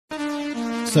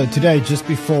So today, just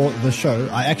before the show,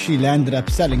 I actually landed up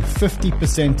selling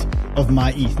 50% of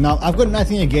my ETH. Now, I've got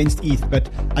nothing against ETH, but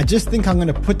I just think I'm going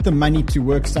to put the money to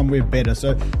work somewhere better.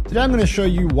 So today I'm going to show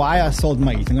you why I sold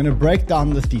my ETH. I'm going to break down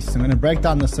the thesis. I'm going to break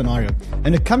down the scenario.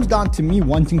 And it comes down to me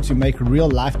wanting to make real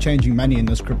life-changing money in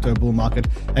this crypto bull market.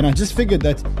 And I just figured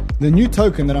that the new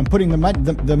token that I'm putting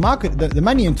the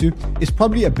money into is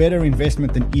probably a better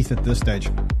investment than ETH at this stage.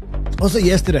 Also,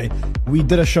 yesterday, we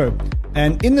did a show.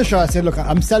 And in the show, I said, look,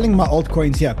 I'm selling my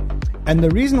altcoins here. And the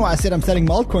reason why I said I'm selling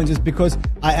my altcoins is because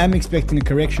I am expecting a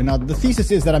correction. Now, the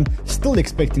thesis is that I'm still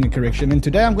expecting a correction. And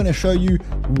today I'm going to show you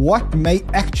what may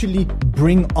actually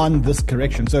bring on this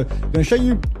correction. So I'm going to show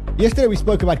you, yesterday we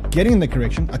spoke about getting the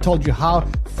correction. I told you how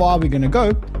far we're going to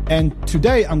go. And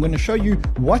today I'm going to show you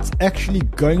what's actually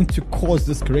going to cause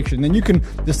this correction. And you can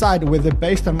decide whether,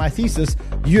 based on my thesis,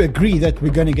 you agree that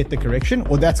we're going to get the correction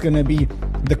or that's going to be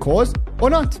the cause or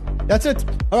not. That's it.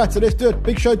 All right, so let's do it.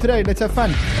 Big show today. Let's have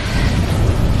fun.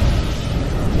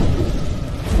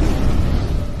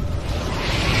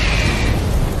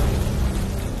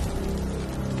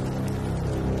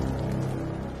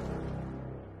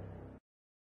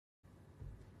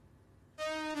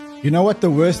 You know what the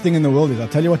worst thing in the world is? I'll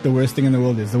tell you what the worst thing in the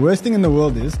world is. The worst thing in the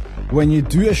world is when you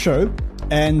do a show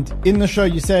and in the show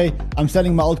you say, I'm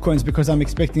selling my altcoins because I'm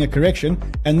expecting a correction.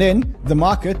 And then the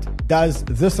market does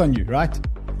this on you, right?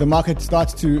 The market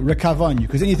starts to recover on you.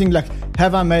 Because then you think like,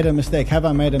 have I made a mistake? Have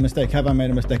I made a mistake? Have I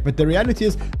made a mistake? But the reality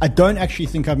is, I don't actually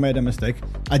think I've made a mistake.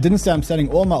 I didn't say I'm selling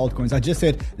all my altcoins. I just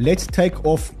said, let's take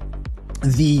off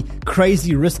the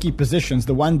crazy risky positions,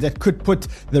 the one that could put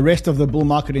the rest of the bull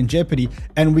market in jeopardy,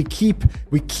 and we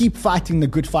keep fighting the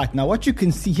good fight. Now, what you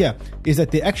can see here is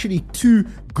that there are actually two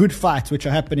good fights which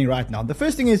are happening right now. The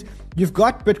first thing is you've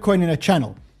got Bitcoin in a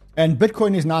channel, and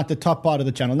Bitcoin is now at the top part of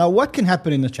the channel. Now, what can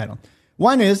happen in this channel?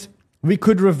 One is we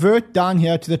could revert down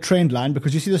here to the trend line,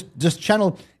 because you see this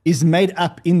channel is made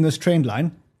up in this trend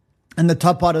line. And the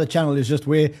top part of the channel is just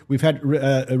where we've had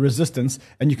a resistance.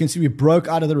 And you can see we broke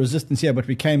out of the resistance here, but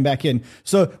we came back in.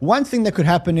 So one thing that could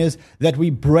happen is that we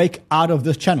break out of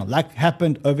this channel, like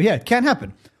happened over here. It can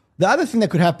happen. The other thing that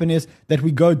could happen is that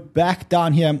we go back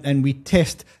down here and we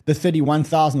test the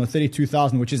 31,000 or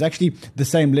 32,000, which is actually the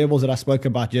same levels that I spoke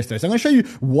about yesterday. So I'm going to show you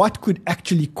what could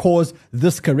actually cause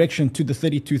this correction to the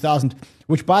 32,000,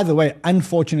 which, by the way,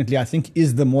 unfortunately, I think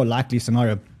is the more likely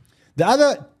scenario. The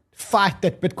other fight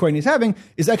that Bitcoin is having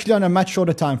is actually on a much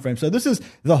shorter time frame. So this is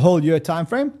the whole year time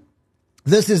frame.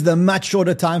 This is the much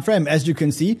shorter time frame. As you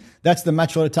can see, that's the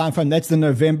much shorter time frame. That's the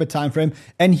November time frame.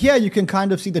 And here you can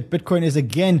kind of see that Bitcoin is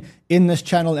again in this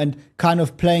channel and kind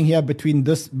of playing here between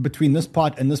this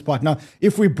part and this part. Now,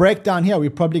 if we break down here,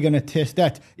 we're probably going to test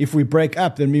that. If we break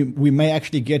up, then we may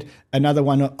actually get another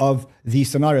one of these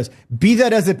scenarios. Be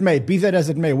that as it may,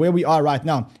 where we are right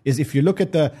now is, if you look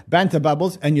at the banter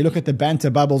bubbles and you look at the banter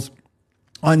bubbles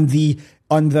on the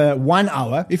 1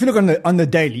 hour, if you look on the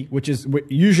daily, which is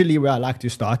usually where I like to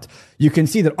start, you can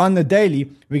see that on the daily,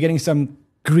 we're getting some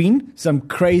green, some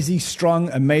crazy, strong,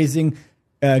 amazing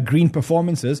green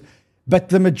performances. But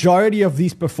the majority of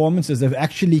these performances have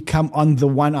actually come on the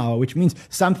 1 hour, which means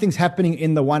something's happening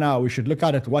in the 1 hour. We should look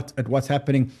at what's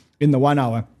happening in the 1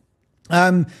 hour.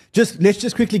 Let's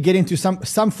just quickly get into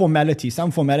some formality.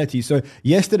 So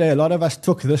yesterday, a lot of us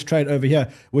took this trade over here,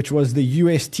 which was the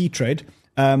UST trade.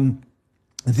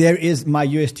 There is my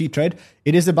UST trade.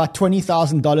 It is about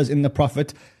 $20,000 in the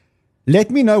profit. Let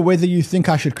me know whether you think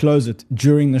I should close it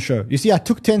during the show. You see, I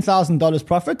took $10,000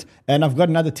 profit and I've got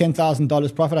another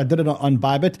 $10,000 profit. I did it on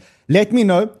Bybit. Let me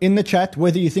know in the chat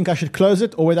whether you think I should close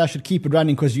it or whether I should keep it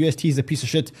running, because UST is a piece of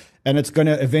shit and it's going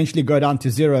to eventually go down to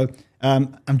zero.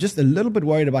 I'm just a little bit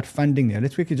worried about funding there.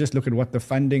 Let's quickly just look at what's the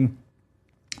funding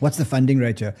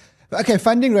rate here. Okay,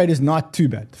 funding rate is not too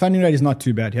bad.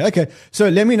 Here. Okay, so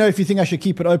let me know if you think I should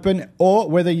keep it open or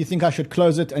whether you think I should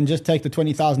close it and just take the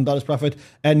 $20,000 profit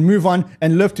and move on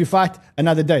and live to fight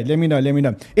another day. Let me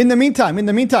know. In the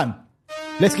meantime,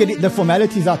 let's get the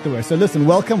formalities out the way. So listen,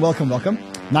 welcome.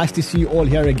 Nice to see you all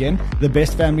here again, the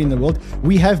best family in the world.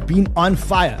 We have been on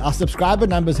fire. Our subscriber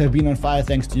numbers have been on fire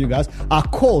thanks to you guys. Our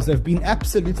calls have been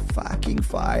absolute fucking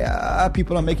fire.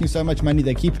 People are making so much money.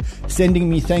 They keep sending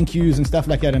me thank yous and stuff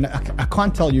like that. And I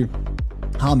can't tell you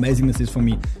how amazing this is for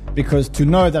me, because to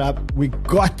know that we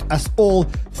got us all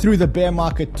through the bear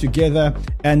market together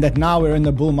and that now we're in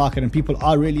the bull market and people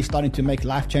are really starting to make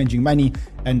life-changing money.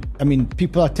 And I mean,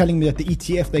 people are telling me that the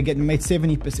ETF, they're getting made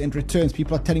 70% returns.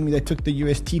 People are telling me they took the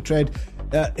UST trade.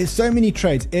 It's so many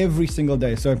trades every single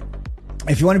day. So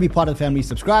If you want to be part of the family,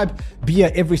 subscribe. Be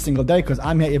here every single day because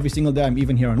I'm here every single day. I'm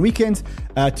even here on weekends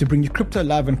to bring you crypto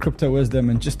love and crypto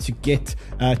wisdom, and just to get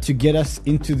us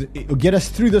get us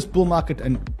through this bull market,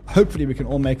 and hopefully we can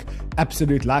all make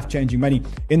absolute life-changing money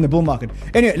in the bull market.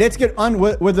 Anyway, let's get on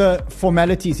with the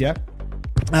formalities here.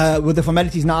 With the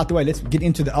formalities now out the way, let's get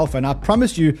into the alpha. And I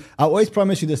always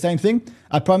promise you the same thing.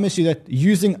 I promise you that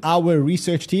using our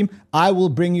research team, I will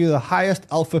bring you the highest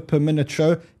alpha per minute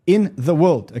show in the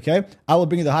world. Okay, I will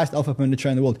bring you the highest alpha per minute show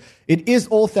in the world. It is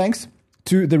all thanks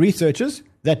to the researchers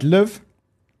that live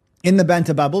in the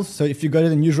banter bubbles. So if you go to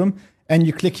the newsroom and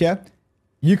you click here,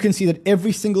 you can see that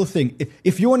every single thing.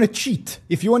 If you want to cheat,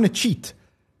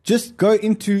 just go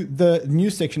into the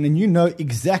news section and you know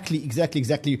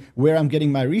exactly where I'm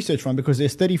getting my research from, because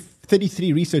there's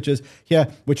 33 researchers here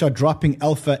which are dropping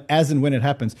alpha as and when it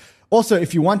happens. Also,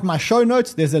 if you want my show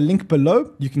notes, there's a link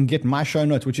below. You can get my show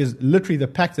notes, which is literally the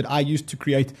pack that I used to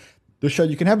create the show.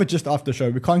 You can have it just after the show.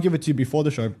 We can't give it to you before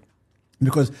the show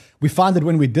because we found that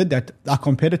when we did that, our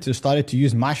competitors started to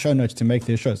use my show notes to make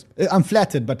their shows. I'm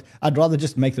flattered, but I'd rather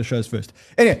just make the shows first.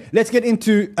 Anyway, let's get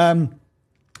into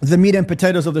the meat and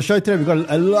potatoes of the show today. We've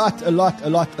got a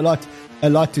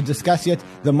lot to discuss yet.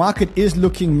 The market is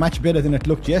looking much better than it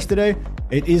looked yesterday.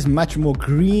 It is much more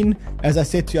green. As I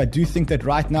said to you, I do think that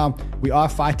right now we are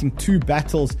fighting two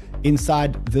battles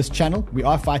inside this channel. We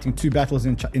are fighting two battles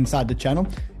inside the channel.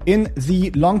 In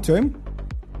the long term,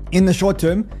 in the short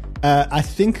term, I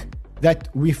think that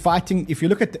we're fighting. If you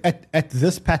look at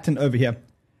this pattern over here,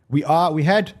 we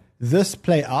had this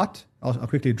play out. I'll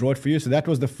quickly draw it for you. So that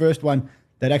was the first one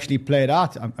that actually played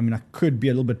out. I mean, I could be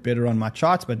a little bit better on my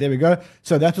charts, but there we go.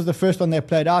 So that was the first one that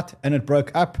played out, and it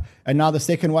broke up. And now the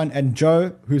second one, and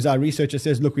Joe, who's our researcher,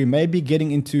 says, look, we may be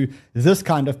getting into this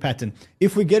kind of pattern.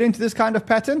 If we get into this kind of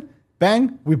pattern,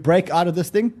 bang, we break out of this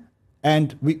thing,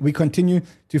 and we continue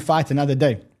to fight another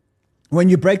day. When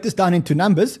you break this down into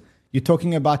numbers, you're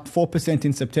talking about 4%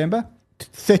 in September,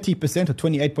 30% or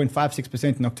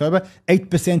 28.56% in October,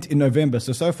 8% in November.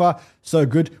 So far, so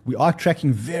good. We are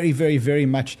tracking very, very, very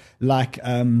much like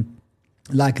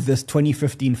this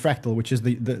 2015 fractal, which is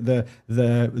the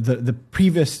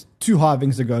previous two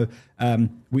halvings ago.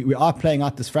 We are playing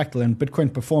out this fractal, and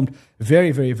Bitcoin performed very,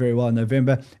 very, very well in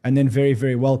November, and then very,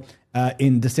 very well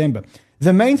in December.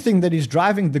 The main thing that is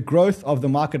driving the growth of the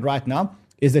market right now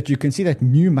is that you can see that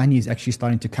new money is actually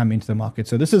starting to come into the market.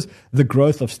 So this is the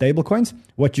growth of stablecoins.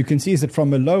 What you can see is that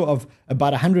from a low of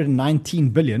about 119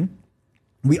 billion,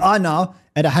 we are now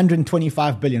at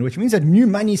 125 billion, which means that new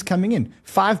money is coming in.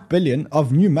 5 billion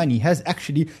of new money has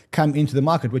actually come into the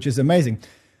market, which is amazing.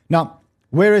 Now,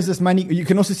 where is this money? You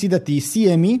can also see that the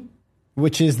CME,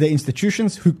 which is the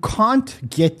institutions who can't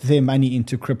get their money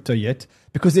into crypto yet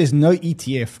because there's no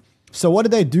ETF. So what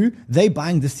do? They're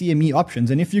buying the CME options.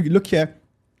 And if you look here,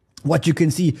 what you can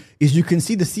see is the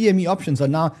CME options are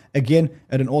now again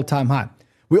at an all-time high.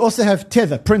 We also have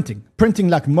Tether printing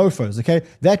like mofos, okay?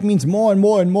 That means more and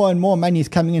more money is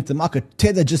coming into the market.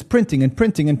 Tether just printing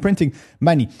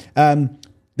money.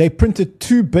 They printed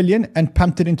 2 billion and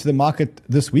pumped it into the market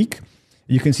this week.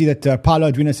 You can see that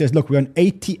Paolo Arduino says, look, we're on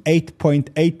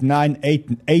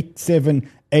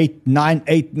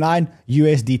 88.89878989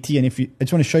 USDT. And I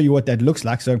just want to show you what that looks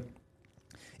like. So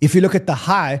if you look at the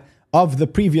high of the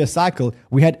previous cycle,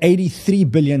 we had 83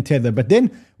 billion Tether. But then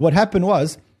what happened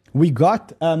was we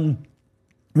had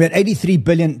 83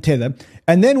 billion Tether.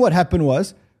 And then what happened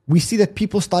was we see that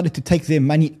people started to take their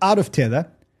money out of Tether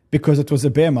because it was a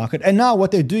bear market. And now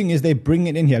what they're doing is they bring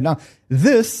it in here. Now,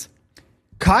 this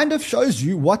kind of shows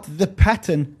you what the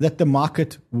pattern that the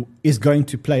market is going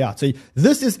to play out. So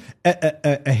this is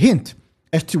a hint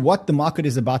as to what the market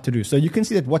is about to do. So you can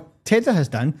see that what Tether has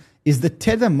done is the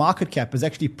Tether market cap has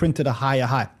actually printed a higher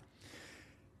high.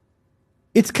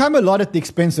 It's come a lot at the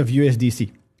expense of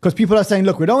USDC because people are saying,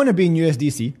 look, we don't want to be in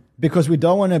USDC because we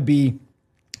don't want to be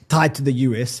tied to the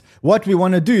US. What we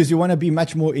want to do is we want to be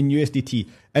much more in USDT.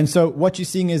 And so what you're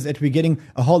seeing is that we're getting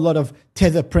a whole lot of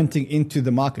Tether printing into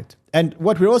the market. And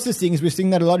what we're also seeing is we're seeing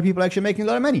that a lot of people are actually making a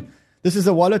lot of money. This is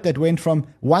a wallet that went from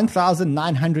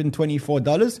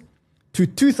 $1,924 to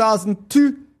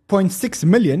 2,002.6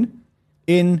 million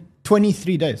in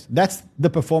 23 days. That's the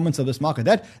performance of this market.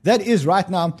 That is right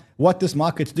now what this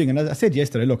market's doing. And as I said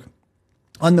yesterday, look,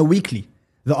 on the weekly,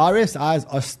 the RSIs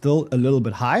are still a little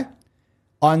bit high.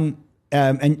 And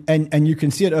you can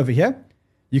see it over here.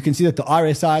 You can see that the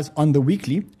RSIs on the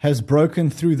weekly has broken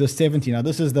through the 70. Now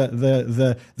this is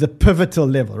the pivotal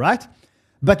level, right?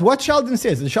 But what Sheldon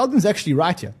says, and Sheldon's actually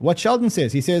right here. What Sheldon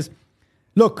says, he says,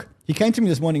 look, he came to me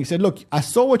this morning. He said, look, I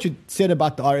saw what you said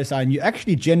about the RSI, and you're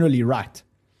actually generally right.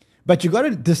 But you got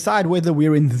to decide whether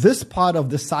we're in this part of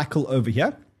the cycle over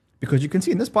here, because you can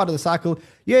see in this part of the cycle,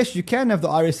 yes, you can have the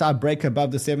RSI break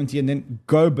above the 70 and then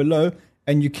go below,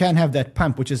 and you can have that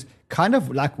pump, which is kind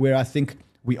of like where I think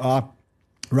we are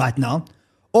right now.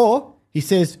 Or he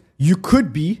says you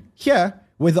could be here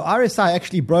where the RSI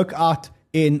actually broke out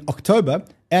in October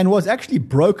and was actually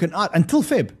broken out until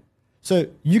Feb. So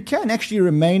you can actually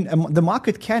remain, the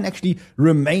market can actually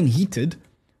remain heated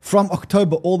from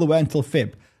October all the way until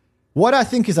Feb. What I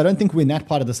think is, I don't think we're in that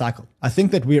part of the cycle. I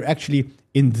think that we're actually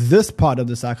in this part of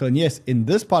the cycle. And yes, in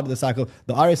this part of the cycle,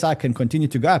 the RSI can continue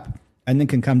to go up and then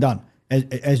can come down,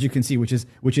 as you can see, which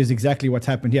is exactly what's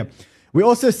happened here. We're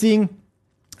also seeing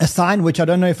a sign, which I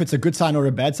don't know if it's a good sign or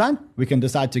a bad sign. We can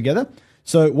decide together.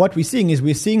 So what we're seeing is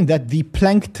that the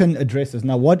plankton addresses.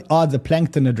 Now, what are the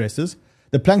plankton addresses?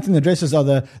 The plankton addresses are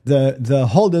the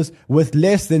holders with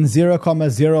less than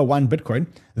 0.01 Bitcoin.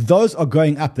 Those are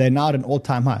going up. They're now at an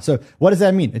all-time high. So what does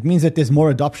that mean? It means that there's more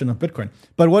adoption of Bitcoin.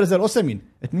 But what does that also mean?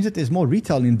 It means that there's more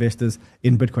retail investors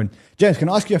in Bitcoin. James, can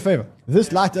I ask you a favor?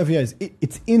 This light over here,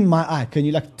 it's in my eye. Can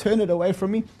you turn it away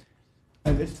from me?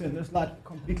 And let's turn this light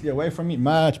completely away from me.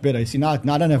 Much better. You see, now I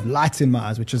don't have lights in my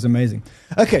eyes, which is amazing.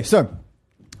 Okay, so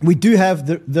we do have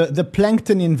the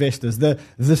plankton investors, the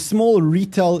small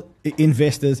retail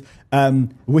investors,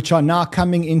 which are now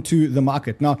coming into the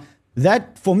market. Now,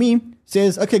 that for me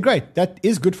says, okay, great. That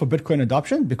is good for Bitcoin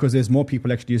adoption because there's more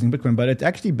people actually using Bitcoin. But it's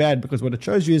actually bad because what it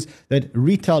shows you is that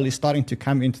retail is starting to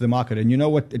come into the market. And you know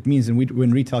what it means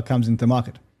when retail comes into the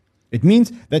market? It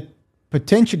means that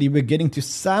potentially we're getting to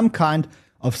some kind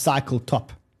of cycle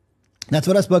top. That's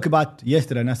what I spoke about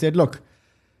yesterday. And I said, look,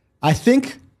 I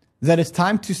think that it's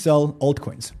time to sell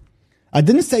altcoins. I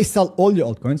didn't say sell all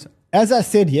your altcoins. As I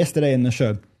said yesterday in the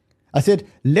show, I said,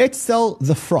 let's sell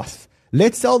the froth.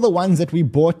 Let's sell the ones that we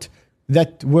bought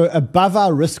that were above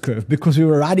our risk curve because we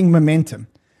were riding momentum.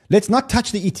 Let's not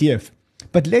touch the ETF,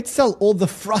 but let's sell all the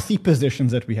frothy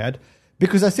positions that we had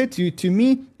because I said to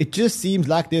me, it just seems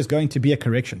like there's going to be a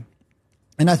correction.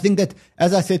 And I think that,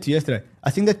 as I said to you yesterday,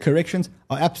 I think that corrections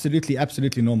are absolutely,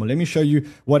 absolutely normal. Let me show you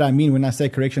what I mean when I say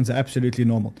corrections are absolutely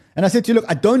normal. And I said to you, look,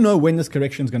 I don't know when this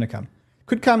correction is going to come.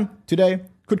 Could come today,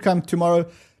 could come tomorrow,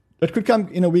 it could come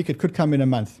in a week, it could come in a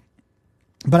month.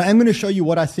 But I'm going to show you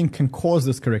what I think can cause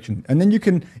this correction. And then you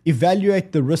can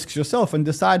evaluate the risks yourself and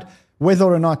decide whether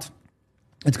or not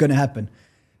it's going to happen.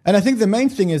 And I think the main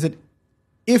thing is that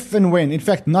if and when, in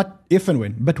fact, not if and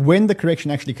when, but when the correction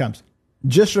actually comes,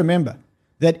 just remember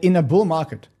that in a bull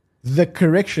market, the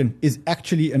correction is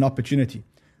actually an opportunity.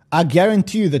 I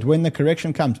guarantee you that when the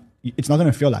correction comes, it's not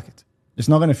going to feel like it. It's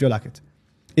not going to feel like it.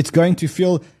 It's going to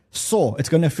feel sore. It's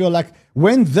going to feel like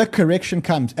when the correction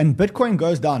comes and Bitcoin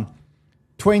goes down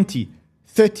 20,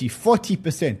 30,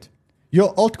 40%,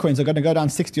 your altcoins are going to go down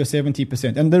 60 or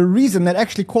 70%. And the reason that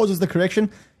actually causes the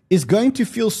correction is going to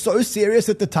feel so serious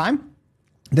at the time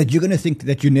that you're going to think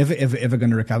that you're never, ever, ever going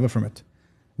to recover from it.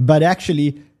 But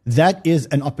actually, that is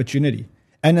an opportunity.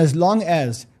 And as long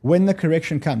as, when the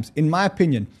correction comes, in my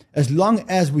opinion, as long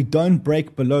as we don't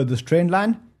break below this trend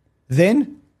line,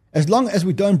 then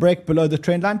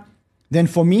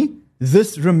for me,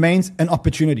 this remains an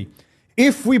opportunity.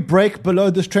 If we break below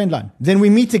this trend line, then we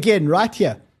meet again right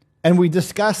here and we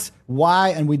discuss why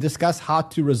and we discuss how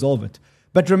to resolve it.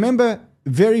 But remember,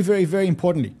 very, very, very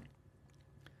importantly,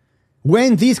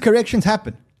 when these corrections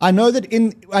happen, I know that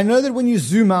when you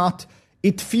zoom out,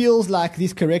 it feels like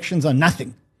these corrections are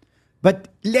nothing. But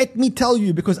let me tell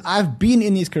you, because I've been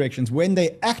in these corrections, when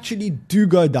they actually do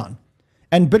go down,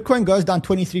 and Bitcoin goes down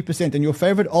 23% and your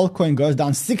favorite altcoin goes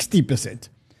down 60%,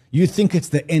 you think it's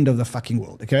the end of the fucking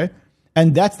world, okay?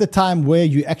 And that's the time where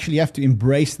you actually have to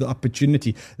embrace the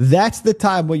opportunity. That's the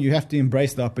time where you have to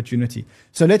embrace the opportunity.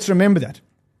 So let's remember that.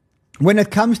 When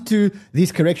it comes to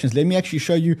these corrections, let me actually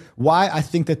show you why I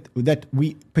think that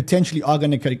we potentially are going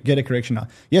to get a correction now.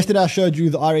 Yesterday, I showed you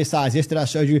the RSIs. Yesterday, I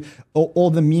showed you all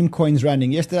the meme coins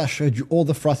running. Yesterday, I showed you all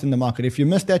the froth in the market. If you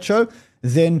missed that show,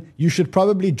 then you should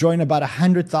probably join about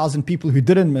 100,000 people who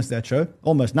didn't miss that show,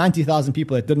 almost 90,000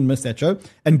 people that didn't miss that show,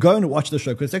 and go and watch the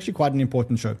show because it's actually quite an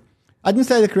important show. I didn't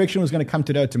say the correction was going to come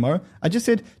today or tomorrow. I just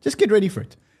said, just get ready for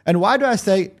it. And why do I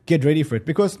say get ready for it?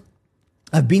 Because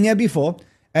I've been here before.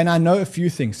 And I know a few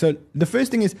things. So the first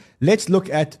thing is, let's look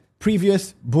at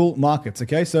previous bull markets,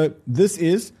 okay? So this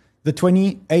is the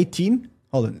 2018.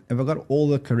 Hold on. Have I got all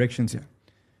the corrections here?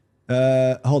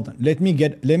 Hold on. Let me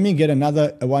get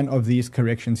another one of these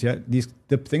corrections here, these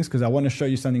dip things, because I want to show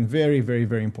you something very, very,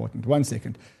 very important. 1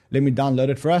 second. Let me download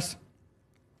it for us.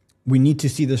 We need to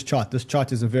see this chart. This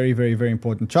chart is a very, very, very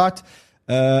important chart.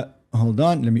 Hold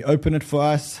on. Let me open it for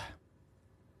us.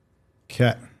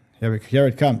 Okay. Here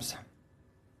it comes.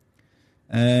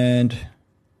 And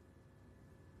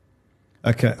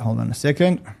okay, hold on a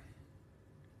second.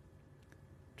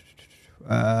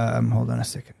 Hold on a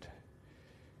second.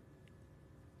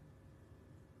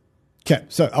 Okay,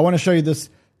 so I want to show you this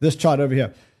chart over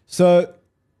here. So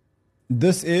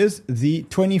this is the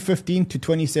 2015 to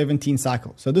 2017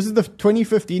 cycle. So this is the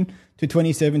 2015 to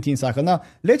 2017 cycle. Now,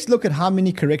 let's look at how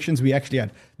many corrections we actually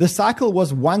had. The cycle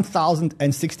was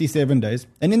 1,067 days.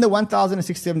 And in the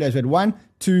 1,067 days, we had 1,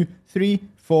 2, 3,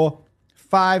 4,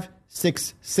 5,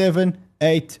 6, 7,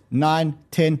 8, 9,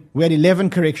 10. We had 11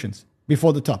 corrections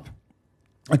before the top.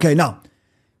 Okay, now,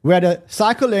 we had a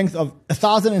cycle length of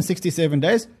 1,067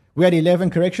 days. We had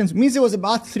 11 corrections. Means it was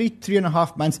about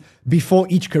 3.5 months before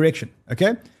each correction.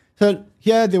 Okay, so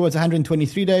here there was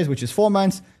 123 days, which is 4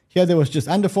 months. Here there was just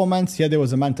under 4 months. Here there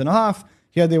was a month and a half.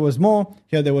 Here there was more.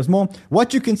 Here there was more.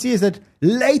 What you can see is that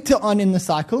later on in the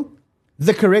cycle,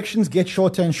 the corrections get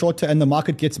shorter and shorter, and the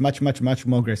market gets much, much, much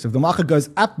more aggressive. The market goes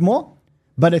up more,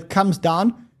 but it comes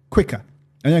down quicker.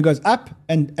 And then it goes up,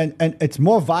 and it's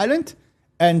more violent,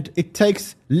 and it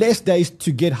takes less days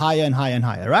to get higher and higher and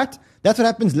higher, right? That's what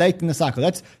happens late in the cycle.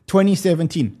 That's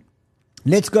 2017.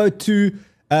 Let's go to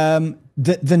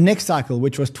the next cycle,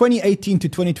 which was 2018 to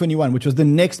 2021, which was the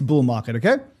next bull market,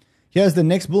 okay? Here's the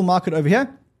next bull market over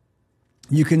here.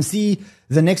 You can see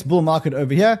the next bull market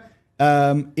over here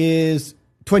is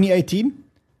 2018.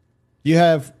 You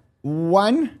have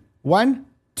 1,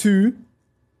 2,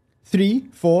 3,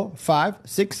 4, 5,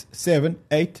 6, 7,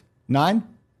 8, 9,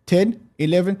 10,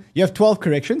 11. You have 12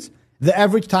 corrections. The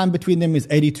average time between them is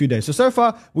 82 days. So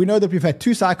far, we know that we've had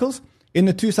 2 cycles. In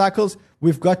the 2 cycles,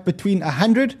 we've got between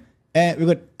 100 and we've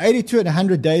got 82 and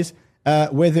 100 days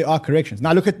where there are corrections.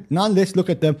 Now let's look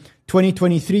at the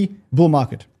 2023 bull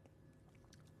market.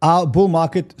 Our bull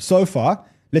market so far,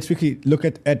 let's quickly look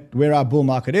at where our bull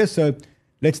market is. So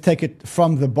let's take it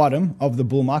from the bottom of the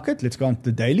bull market. Let's go on to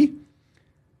the daily.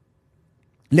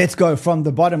 Let's go from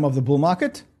the bottom of the bull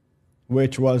market,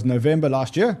 which was November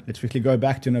last year. Let's quickly go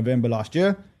back to November last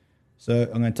year. So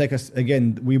I'm going to take us,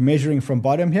 again, we're measuring from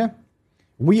bottom here.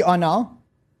 We are now,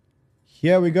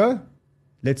 here we go.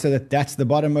 Let's say that that's the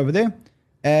bottom over there.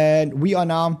 And we are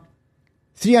now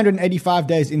 385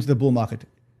 days into the bull market.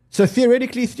 So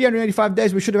theoretically, 385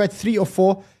 days, we should have had 3 or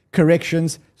 4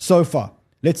 corrections so far.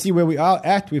 Let's see where we are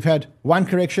at. We've had 1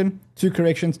 correction, 2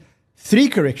 corrections, 3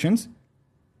 corrections.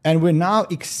 And we're now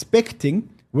expecting,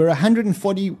 we're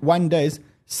 141 days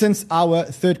since our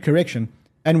 3rd correction.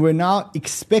 And we're now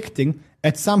expecting,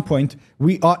 at some point,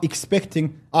 we are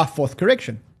expecting our 4th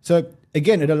correction. So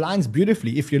again, it aligns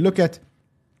beautifully. If you look at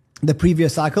the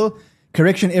previous cycle,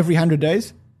 correction every 100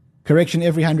 days, correction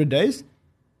every 100 days,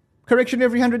 correction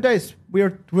every 100 days.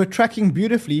 We're tracking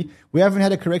beautifully. We haven't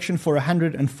had a correction for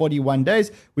 141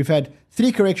 days. We've had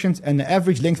 3 corrections, and the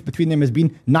average length between them has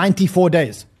been 94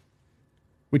 days,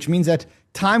 which means that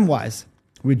time-wise,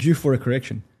 we're due for a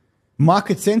correction.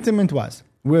 Market sentiment-wise,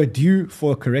 we're due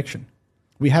for a correction.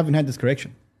 We haven't had this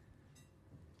correction.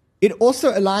 It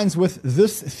also aligns with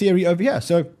this theory over here.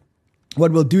 So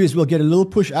what we'll do is we'll get a little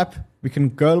push up. We can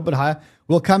go a little bit higher.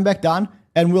 We'll come back down,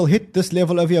 and we'll hit this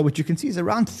level over here, which you can see is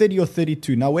around 30 or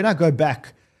 32. Now, when I go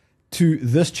back to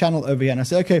this channel over here, and I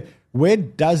say, okay, where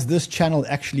does this channel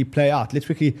actually play out? Let's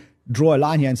quickly draw a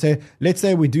line here and say, let's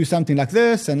say we do something like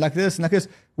this and like this and like this.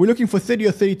 We're looking for 30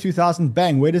 or 32,000.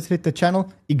 Bang. Where does it hit the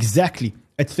channel? Exactly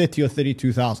at 30 or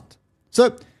 32,000.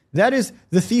 So that is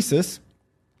the thesis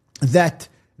that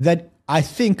I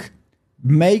think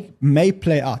may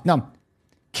play out. Now,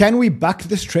 can we buck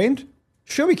this trend?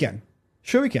 Sure we can.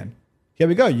 Sure we can. Here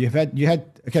we go. You had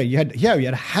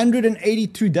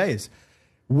 182 days.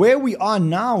 Where we are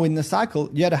now in the cycle,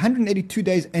 you had 182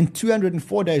 days and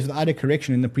 204 days without a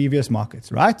correction in the previous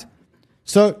markets, right?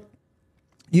 So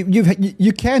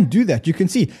you can do that. You can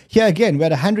see here again, we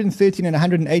had 113 and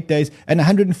 108 days and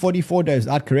 144 days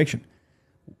without correction.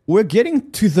 We're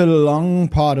getting to the long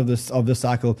part of the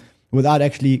cycle without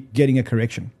actually getting a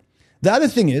correction. The other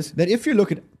thing is that if you look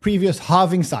at previous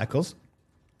halving cycles,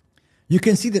 you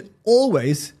can see that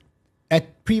always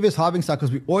at previous halving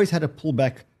cycles, we always had a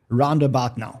pullback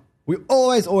roundabout now. We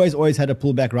always had a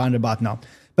pullback roundabout now.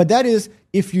 But that is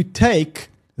if you take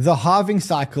the halving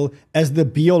cycle as the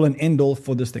be-all and end-all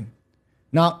for this thing.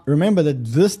 Now, remember that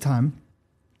this time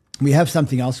we have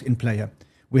something else in play here.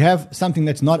 We have something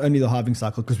that's not only the halving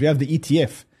cycle, because we have the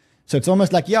ETF. So it's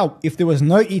almost like, yeah, if there was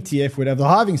no ETF, we'd have the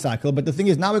halving cycle. But the thing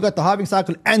is, now we've got the halving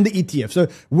cycle and the ETF. So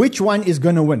which one is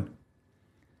going to win?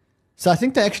 So I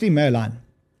think they actually may align.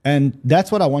 And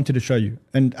that's what I wanted to show you.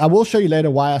 And I will show you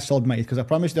later why I sold my ETH, because I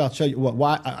promised that I'll show you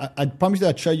why I promised that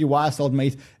I'd show you why I sold my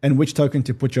ETH and which token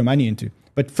to put your money into.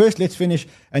 But first, let's finish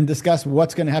and discuss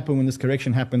what's going to happen when this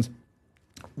correction happens,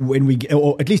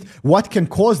 or at least what can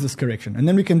cause this correction. And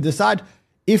then we can decide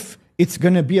if it's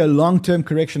going to be a long-term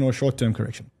correction or a short-term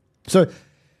correction. So,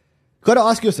 got to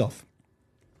ask yourself,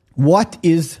 what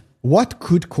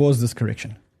could cause this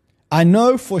correction? I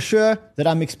know for sure that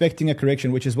I'm expecting a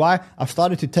correction, which is why I've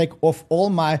started to take off all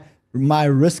my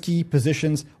risky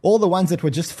positions, all the ones that were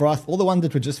just froth, all the ones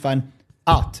that were just fun,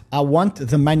 out. I want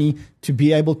the money to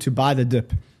be able to buy the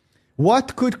dip.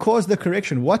 What could cause the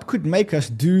correction? What could make us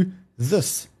do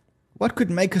this? What could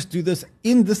make us do this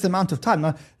in this amount of time?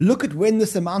 Now, look at when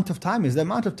this amount of time is. The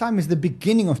amount of time is the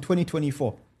beginning of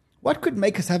 2024. What could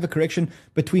make us have a correction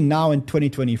between now and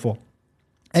 2024?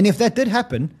 And if that did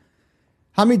happen,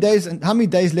 how many days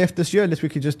left this year? Let's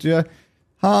quickly just do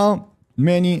how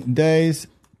many days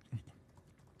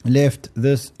left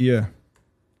this year?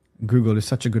 Google is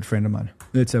such a good friend of mine.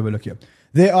 Let's have a look here.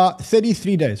 There are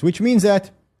 33 days, which means that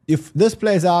if this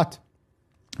plays out,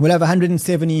 we'll have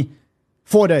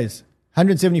 174 days.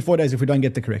 174 days if we don't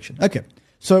get the correction. Okay,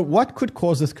 so what could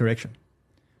cause this correction?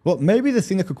 Well, maybe the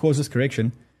thing that could cause this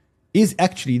correction is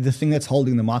actually the thing that's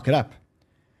holding the market up.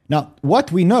 Now,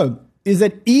 what we know is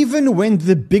that even when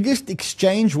the biggest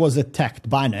exchange was attacked,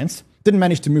 Binance didn't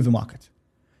manage to move the market.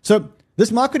 So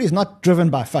this market is not driven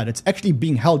by FUD. It's actually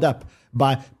being held up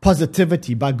by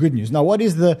positivity, by good news. Now, what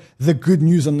is the good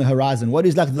news on the horizon? What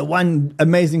is like the one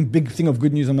amazing big thing of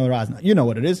good news on the horizon? You know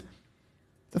what it is.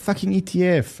 The fucking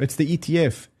ETF. It's the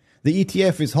ETF. The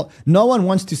ETF is... No one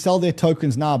wants to sell their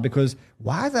tokens now because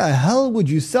why the hell would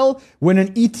you sell when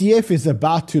an ETF is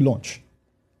about to launch?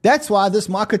 That's why this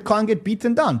market can't get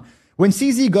beaten down. When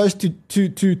CZ goes to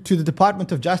the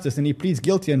Department of Justice and he pleads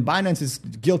guilty and Binance is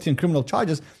guilty in criminal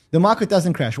charges, the market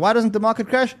doesn't crash. Why doesn't the market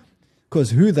crash?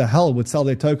 Because who the hell would sell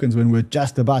their tokens when we're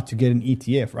just about to get an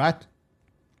ETF, right?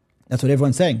 That's what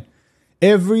everyone's saying.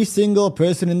 Every single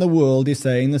person in the world is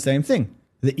saying the same thing.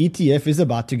 The ETF is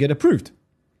about to get approved.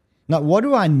 Now, what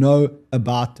do I know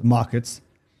about markets?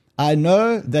 I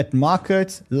know that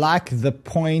markets like the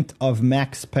point of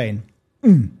max pain.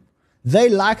 They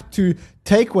like to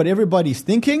take what everybody's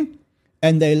thinking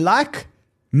and they like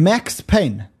max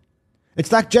pain.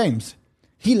 It's like James.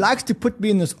 He likes to put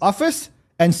me in this office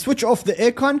and switch off the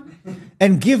aircon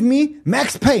and give me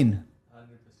max pain.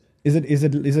 100%.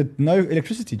 Is it no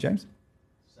electricity, James?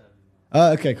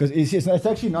 Okay, because it's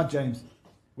actually not James.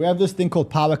 We have this thing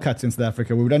called power cuts in South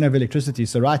Africa where we don't have electricity.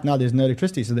 So right now there's no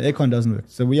electricity, so the aircon doesn't work.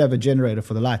 So we have a generator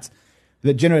for the lights.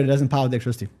 The generator doesn't power the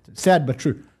electricity. Sad but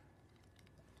true.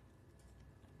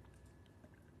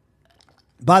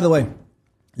 By the way,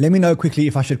 let me know quickly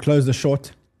if I should close the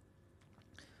short.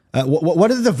 What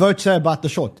does the vote say about the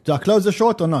short? Do I close the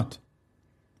short or not?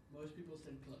 Most people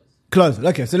said close. Close it.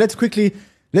 Okay, so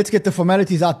let's get the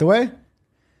formalities out the way.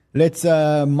 Let's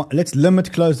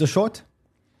limit close the short.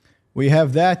 We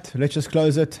have that. Let's just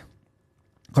close it.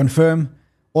 Confirm.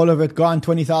 All of it gone.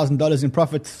 $20,000 in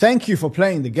profit. Thank you for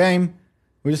playing the game.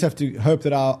 We just have to hope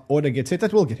that our order gets hit.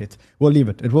 That will get hit. We'll leave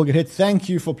it. It will get hit. Thank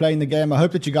you for playing the game. I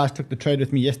hope that you guys took the trade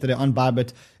with me yesterday on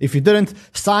Bybit. If you didn't,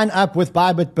 sign up with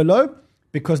Bybit below,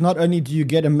 because not only do you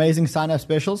get amazing sign-up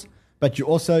specials, but you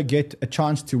also get a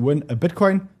chance to win a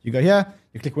Bitcoin. You go here,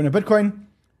 you click win a Bitcoin.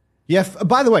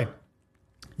 By the way,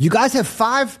 you guys have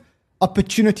 5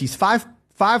 opportunities.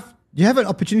 You have an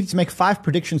opportunity to make 5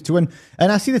 predictions to win.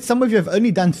 And I see that some of you have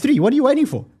only done 3. What are you waiting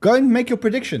for? Go and make your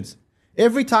predictions.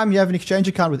 Every time you have an exchange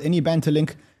account with any Banter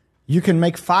link, you can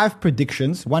make 5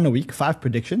 predictions, 1 a week, 5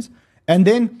 predictions. And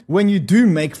then when you do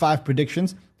make 5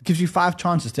 predictions, it gives you 5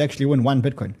 chances to actually win 1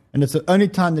 Bitcoin. And it's the only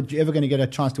time that you're ever going to get a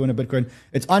chance to win a Bitcoin.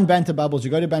 It's on Banter Bubbles.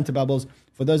 You go to Banter Bubbles.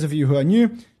 For those of you who are new,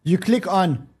 you click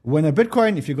on win a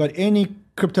Bitcoin. If you've got any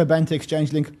crypto Banter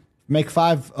exchange link, make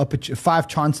 5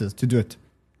 chances to do it.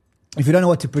 If you don't know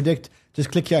what to predict,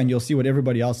 just click here and you'll see what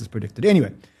everybody else has predicted.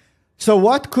 Anyway, so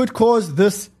what could cause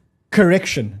this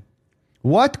correction?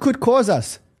 What could cause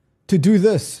us to do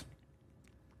this?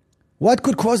 What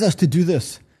could cause us to do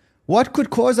this? What could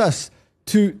cause us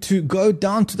to go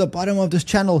down to the bottom of this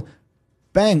channel,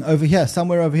 bang, over here,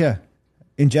 somewhere over here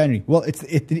in January? Well, it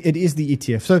is the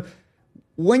ETF. So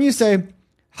when you say,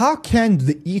 how can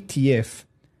the ETF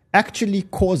actually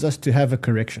cause us to have a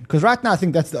correction? Because right now I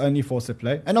think that's the only force at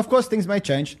play. And of course things may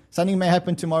change. Something may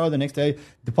happen tomorrow, the next day.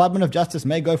 Department of Justice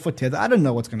may go for Tether. I don't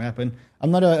know what's going to happen.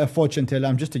 I'm not a fortune teller.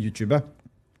 I'm just a YouTuber.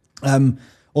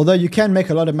 Although you can make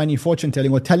a lot of money fortune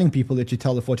telling or telling people that you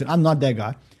tell the fortune. I'm not that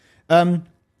guy.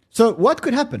 So what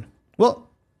could happen? Well,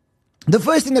 the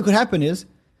first thing that could happen is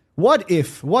what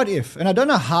if, and I don't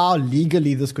know how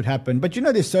legally this could happen, but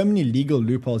there's so many legal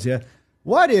loopholes here.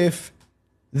 What if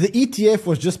the ETF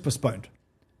was just postponed?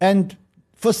 And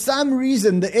for some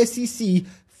reason, the SEC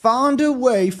found a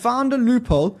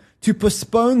loophole to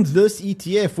postpone this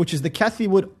ETF, which is the Cathy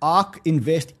Wood ARK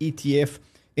Invest ETF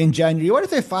in January. What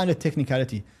if they find a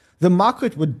technicality? The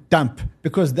market would dump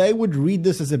because they would read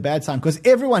this as a bad sign because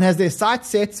everyone has their sights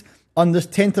set on this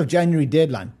 10th of January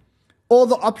deadline. All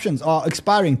the options are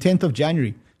expiring 10th of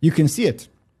January. You can see it.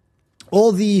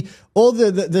 All the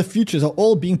futures are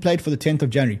all being played for the 10th of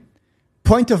January.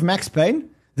 Point of max pain,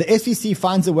 the SEC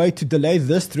finds a way to delay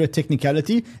this through a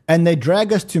technicality and they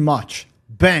drag us to March.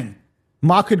 Bang.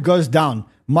 Market goes down.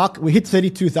 We hit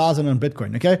 32,000 on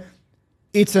Bitcoin, okay?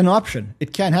 It's an option.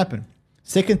 It can happen.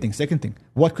 Second thing.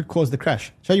 What could cause the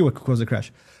crash? Show you what could cause the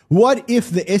crash. What if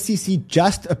the SEC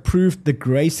just approved the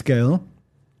Grayscale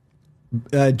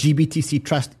GBTC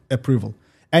trust approval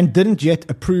and didn't yet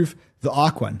approve the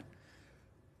ARK one?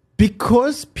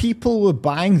 Because people were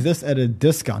buying this at a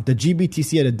discount, the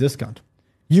GBTC at a discount,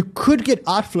 you could get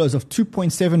outflows of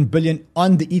 2.7 billion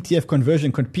on the ETF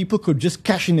conversion because people could just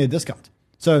cash in their discount.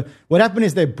 So what happened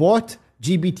is they bought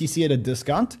GBTC at a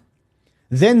discount.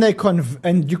 Then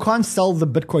and you can't sell the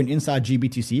Bitcoin inside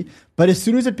GBTC, but as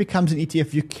soon as it becomes an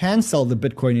ETF, you can sell the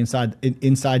Bitcoin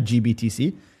inside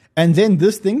GBTC. And then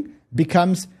this thing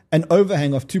becomes an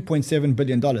overhang of $2.7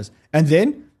 billion. And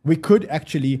then we could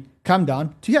actually come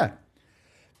down to here.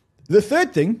 The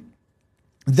third thing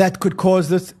that could cause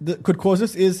this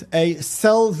is a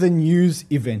sell the news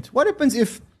event. What happens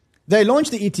if they launch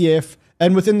the ETF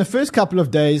and within the first couple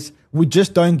of days, we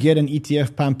just don't get an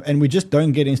ETF pump and we just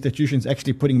don't get institutions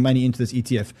actually putting money into this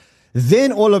ETF?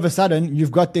 Then all of a sudden,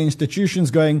 you've got the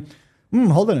institutions going,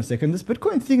 hold on a second, this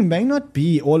Bitcoin thing may not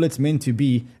be all it's meant to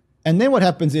be. And then what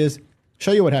happens is,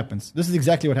 show you what happens. This is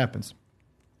exactly what happens.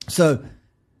 So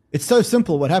it's so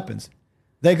simple what happens.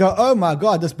 They go, oh my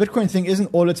God, this Bitcoin thing isn't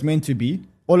all it's meant to be,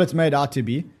 all it's made out to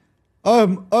be.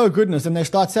 Oh goodness. And they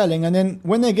start selling. And then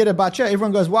when they get a batcha,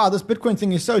 everyone goes, wow, this Bitcoin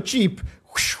thing is so cheap.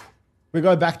 Whoosh, we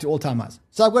go back to all-time highs.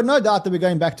 So I've got no doubt that we're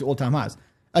going back to all-time highs.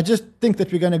 I just think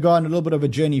that we're going to go on a little bit of a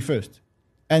journey first.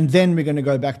 And then we're going to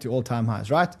go back to all-time highs,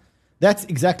 right? That's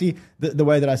exactly the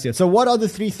way that I see it. So what are the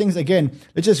three things? Again,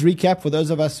 let's just recap for those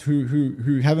of us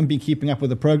who haven't been keeping up with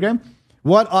the program.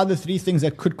 What are the three things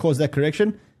that could cause that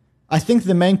correction? I think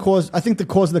the cause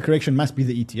of the correction must be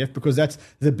the ETF because that's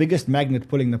the biggest magnet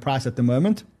pulling the price at the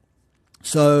moment.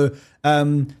 So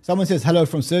someone says, hello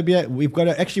from Serbia. We've got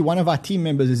actually one of our team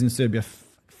members is in Serbia.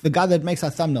 The guy that makes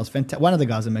our thumbnails, one of the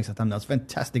guys that makes our thumbnails,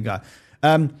 fantastic guy.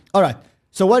 All right.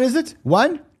 So what is it?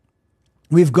 One,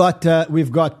 we've got the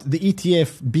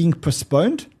ETF being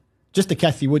postponed. Just the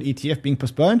Cathy Wood ETF being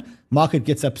postponed. Market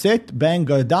gets upset, bang,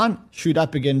 go down, shoot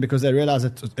up again because they realize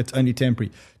it's only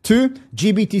temporary. Two,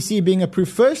 GBTC being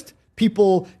approved first.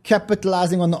 People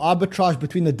capitalizing on the arbitrage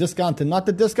between the discount and not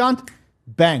the discount.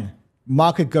 Bang,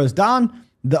 market goes down.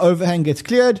 The overhang gets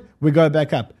cleared. We go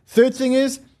back up. Third thing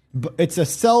is, it's a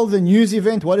sell the news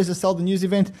event. What is a sell the news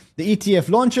event? The ETF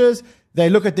launches. They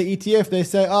look at the ETF. They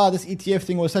say, this ETF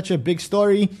thing was such a big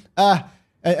story.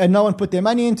 And no one put their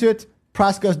money into it.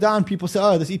 Price goes down. People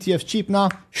say, this ETF's cheap now.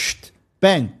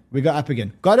 Bang, we go up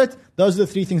again. Got it? Those are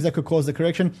the three things that could cause the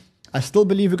correction. I still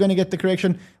believe we're going to get the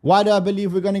correction. Why do I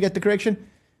believe we're going to get the correction?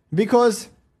 Because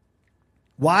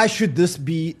why should this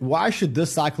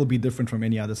cycle be different from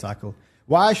any other cycle?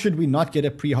 Why should we not get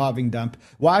a pre-halving dump?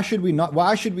 Why should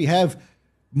we have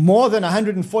more than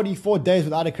 144 days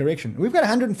without a correction? We've got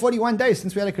 141 days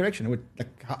since we had a correction.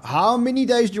 How many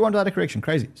days do you want without a correction?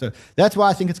 Crazy. So that's why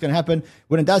I think it's going to happen.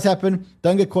 When it does happen,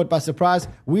 don't get caught by surprise.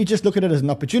 We just look at it as an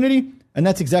opportunity, and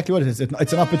that's exactly what it is.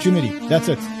 It's an opportunity. That's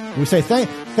it. We say,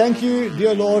 thank you,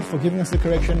 dear Lord, for giving us the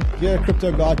correction. Dear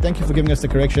crypto God, thank you for giving us the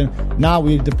correction. Now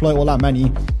we deploy all our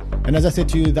money. And as I said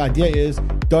to you, the idea is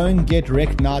don't get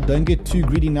wrecked now. Don't get too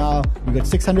greedy now. We've got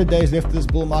 600 days left of this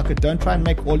bull market. Don't try and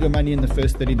make all your money in the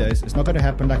first 30 days. It's not going to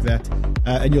happen like that.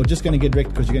 And you're just going to get wrecked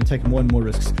because you're going to take more and more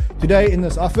risks. Today in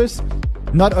this office,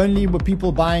 not only were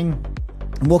people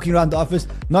walking around the office,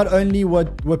 not only were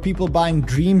people buying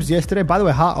Dreams yesterday. By the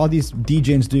way, how are these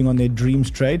DJs doing on their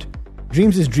Dreams trade?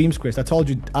 Dreams is Dreams Quest. I told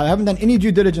you, I haven't done any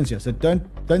due diligence yet, so don't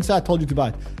say I told you to buy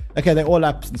it. Okay, they're all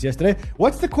up since yesterday.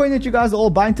 What's the coin that you guys are all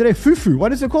buying today? Fufu.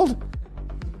 What is it called?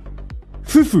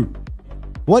 Fufu.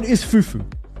 What is Fufu?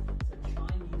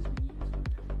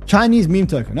 Chinese meme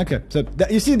token. Okay, so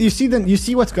you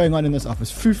see what's going on in this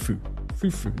office. Fufu.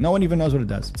 No one even knows what it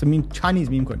does. It's a Chinese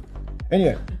meme coin.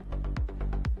 Anyway,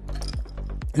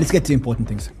 let's get to important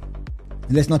things.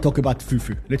 Let's not talk about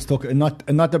Fufu. Let's talk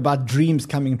not about dreams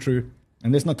coming true,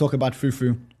 and let's not talk about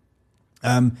Fufu.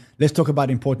 Let's talk about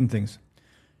important things.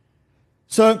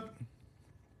 So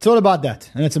it's all about that.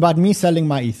 And it's about me selling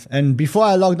my ETH. And before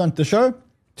I logged onto the show,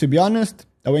 to be honest,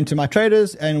 I went to my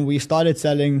traders and we started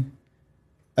selling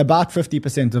about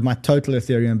 50% of my total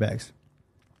Ethereum bags.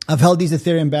 I've held these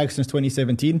Ethereum bags since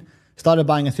 2017. Started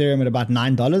buying Ethereum at about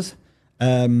 $9.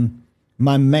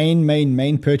 My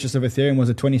main purchase of Ethereum was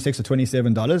at $26 or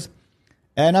 $27.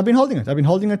 And I've been holding it. I've been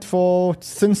holding it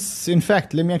since, in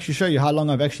fact, let me actually show you how long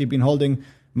I've actually been holding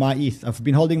my ETH. I've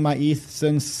been holding my ETH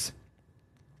since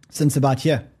about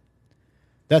here.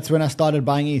 That's when I started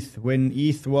buying ETH. When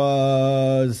ETH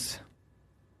was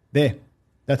there.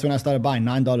 That's when I started buying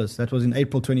 $9. That was in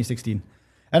April 2016.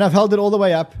 And I've held it all the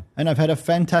way up. And I've had a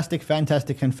fantastic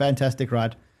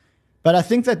ride. But I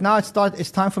think that now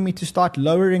it's time for me to start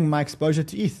lowering my exposure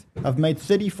to ETH. I've made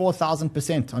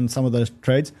 34,000% on some of those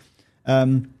trades.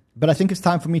 But I think it's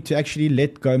time for me to actually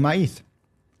let go my ETH.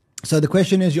 So the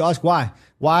question is, you ask why?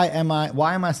 Why am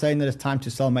I saying that it's time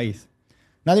to sell my ETH?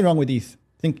 Nothing wrong with ETH.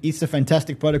 I think ETH's a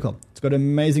fantastic protocol. It's got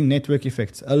amazing network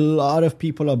effects. A lot of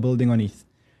people are building on ETH.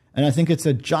 And I think it's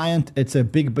a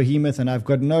big behemoth, and I've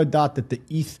got no doubt that the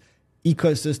ETH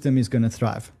ecosystem is going to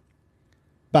thrive.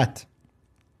 But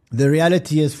the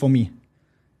reality is, for me,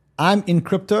 I'm in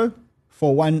crypto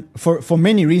for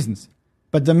many reasons.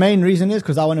 But the main reason is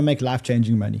because I want to make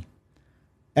life-changing money.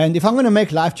 And if I'm going to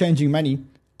make life-changing money,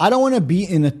 I don't want to be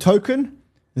in a token.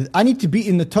 I need to be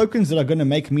in the tokens that are going to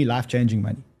make me life-changing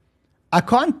money. I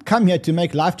can't come here to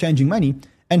make life-changing money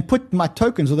and put my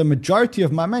tokens or the majority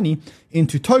of my money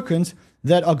into tokens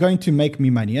that are going to make me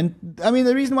money. And I mean,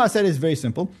 the reason why I say it is very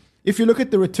simple. If you look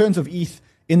at the returns of ETH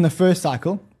in the first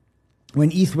cycle,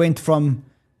 when ETH went from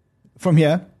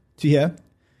here to here,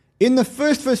 in the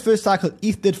first cycle,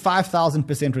 ETH did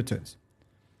 5,000% returns.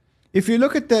 If you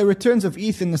look at the returns of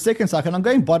ETH in the second cycle, and I'm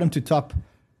going bottom to top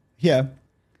here,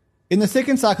 in the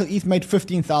second cycle, ETH made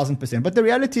 15,000%. But the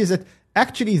reality is that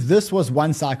actually this was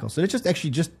one cycle. So let's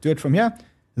just do it from here.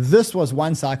 This was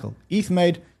one cycle. ETH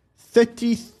made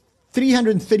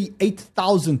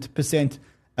 338,000%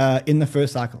 in the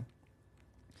first cycle.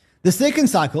 The second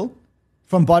cycle,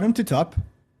 from bottom to top,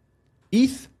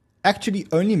 ETH actually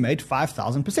only made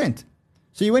 5,000%.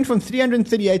 So you went from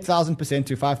 338,000%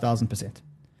 to 5,000%.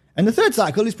 And the third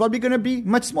cycle is probably going to be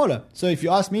much smaller. So if you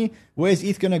ask me, where's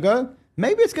ETH going to go?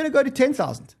 Maybe it's going to go to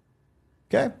 10,000.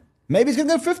 Okay? Maybe it's going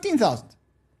to go 15,000.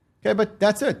 Okay, but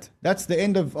that's it. That's the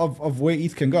end of where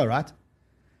ETH can go, right?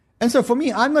 And so for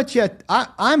me, I'm not yet,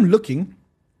 I'm looking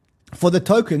for the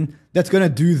token that's going to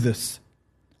do this.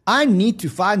 I need to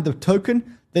find the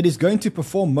token that is going to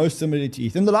perform most similarly to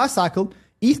ETH. In the last cycle,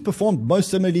 ETH performed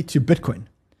most similarly to Bitcoin.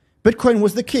 Bitcoin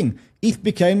was the king. ETH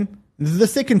became the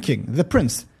second king, the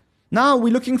prince. Now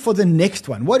we're looking for the next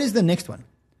one. What is the next one?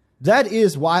 That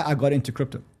is why I got into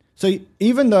crypto. So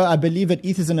even though I believe that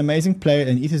ETH is an amazing player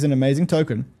and ETH is an amazing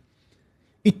token,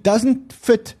 it doesn't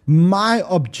fit my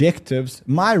objectives,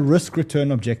 my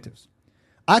risk-return objectives.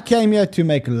 I came here to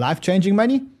make life-changing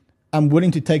money. I'm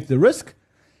willing to take the risk.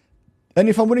 And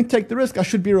if I'm willing to take the risk, I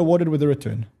should be rewarded with a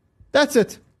return. That's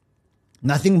it.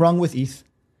 Nothing wrong with ETH.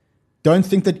 Don't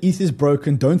think that ETH is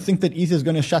broken. Don't think that ETH is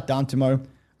going to shut down tomorrow.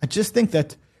 I just think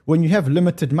that when you have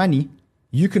limited money,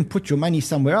 you can put your money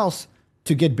somewhere else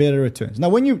to get better returns. Now,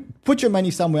 when you put your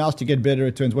money somewhere else to get better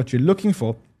returns, what you're looking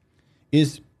for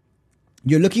is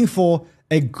you're looking for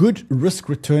a good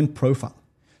risk-return profile.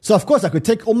 So, of course, I could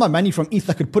take all my money from ETH.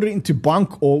 I could put it into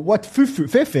Bank or what? Fufu.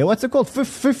 Fefe. What's it called?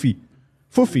 Fufi.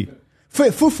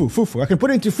 Fufu. I can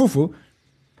put it into Fufu.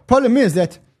 Problem is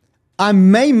that I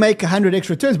may make 100x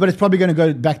returns, but it's probably going to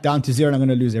go back down to zero and I'm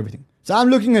going to lose everything. So I'm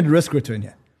looking at risk return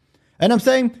here. And I'm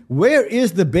saying, where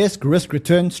is the best risk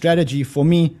return strategy for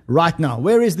me right now?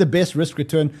 Where is the best risk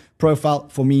return profile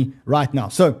for me right now?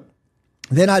 So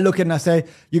then I look at it and I say,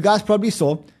 you guys probably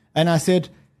saw, and I said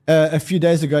a few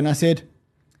days ago, and I said,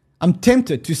 I'm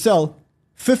tempted to sell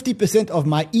 50% of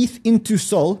my ETH into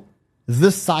Sol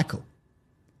this cycle.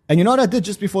 And you know what I did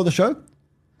just before the show?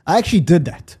 I actually did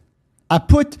that. I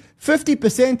put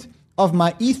 50% of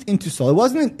my ETH into Sol.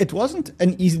 It wasn't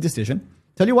an easy decision.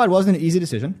 Tell you why it wasn't an easy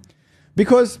decision.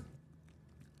 Because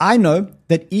I know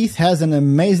that ETH has an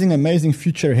amazing, amazing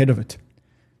future ahead of it.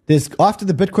 After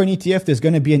the Bitcoin ETF, there's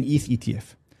going to be an ETH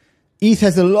ETF. ETH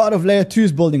has a lot of layer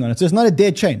 2s building on it, so it's not a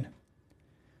dead chain.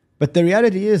 But the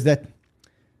reality is that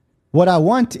what I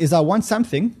want is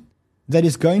something that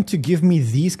is going to give me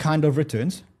these kind of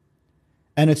returns,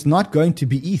 and it's not going to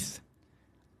be ETH.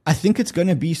 I think it's going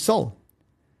to be Sol.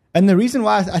 And the reason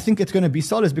why I think it's going to be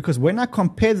Sol is because when I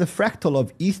compare the fractal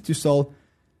of ETH to Sol,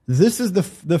 this is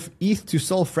the ETH to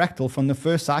Sol fractal from the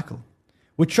first cycle,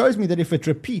 which shows me that if it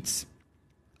repeats,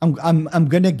 I'm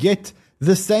going to get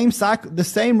the same cycle, the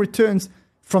same returns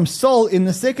from Sol in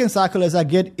the second cycle as I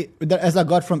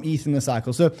got from ETH in the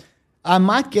cycle. So I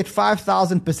might get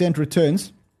 5,000%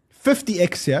 returns,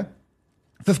 50x here,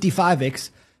 55x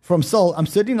from Sol. I'm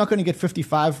certainly not going to get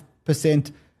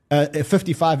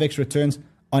 55x returns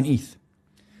on ETH.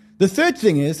 The third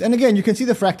thing is, and again, you can see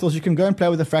the fractals. You can go and play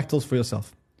with the fractals for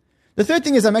yourself. The third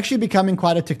thing is I'm actually becoming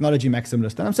quite a technology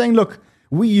maximalist. And I'm saying, look,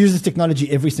 we use this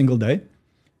technology every single day.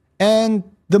 And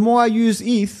the more I use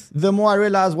ETH, the more I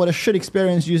realize what a shit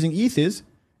experience using ETH is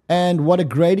and what a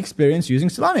great experience using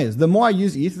Solana is. The more I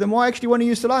use ETH, the more I actually want to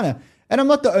use Solana. And I'm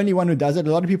not the only one who does it.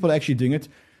 A lot of people are actually doing it.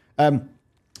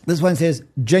 This one says,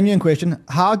 genuine question,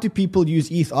 how do people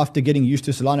use ETH after getting used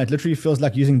to Solana? It literally feels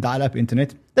like using dial-up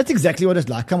internet. That's exactly what it's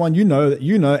like. Come on, you know,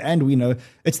 and we know.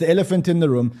 It's the elephant in the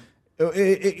room.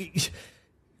 The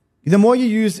more you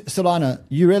use Solana,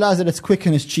 you realize that it's quick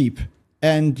and it's cheap.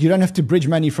 And you don't have to bridge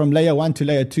money from layer 1 to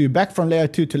layer 2, back from layer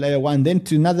 2 to layer 1, then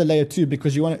to another layer 2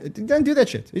 because you want to. Don't do that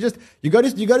shit. You go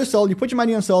to Sol, you put your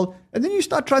money on Sol, and then you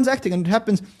start transacting, and it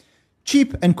happens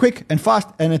cheap and quick and fast,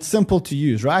 and it's simple to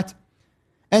use, right?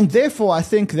 And therefore, I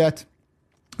think that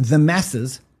the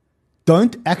masses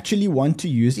don't actually want to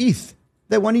use ETH.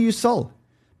 They want to use Sol.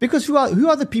 Because who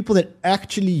are the people that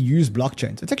actually use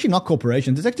blockchains? It's actually not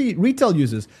corporations. It's actually retail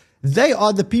users. They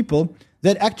are the people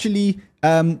that actually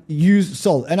use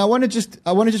Sol. And I want to just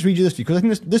read you this tweet because I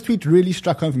think this tweet really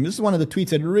struck home for me. This is one of the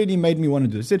tweets that really made me want to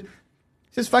do it. It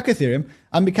says, fuck Ethereum.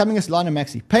 I'm becoming a Solana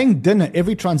maxi. Paying dinner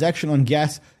every transaction on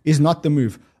gas is not the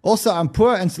move. Also, I'm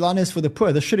poor and Solana is for the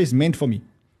poor. This shit is meant for me.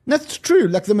 And that's true.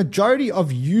 Like the majority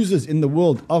of users in the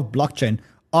world of blockchain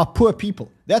are poor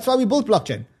people. That's why we built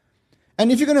blockchain.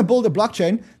 And if you're going to build a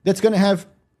blockchain that's going to have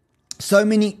so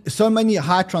many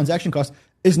high transaction costs,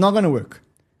 it's not going to work.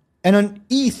 And on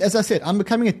ETH, as I said, I'm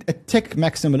becoming a tech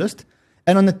maximalist.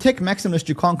 And on the tech maximalist,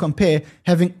 you can't compare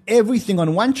having everything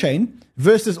on one chain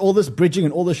versus all this bridging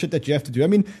and all the shit that you have to do. I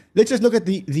mean, let's just look at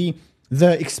the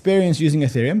experience using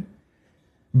Ethereum.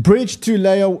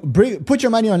 Put your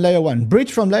money on layer 1.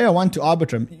 Bridge from layer 1 to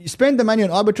Arbitrum. You spend the money on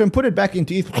Arbitrum, put it back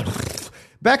into ETH,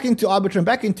 back into Arbitrum,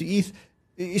 back into ETH.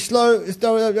 It's slow. It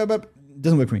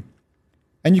doesn't work for me.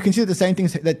 And you can see that the same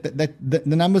things, that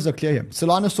the numbers are clear here.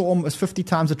 Solana saw almost 50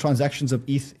 times the transactions of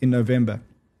ETH in November.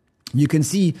 You can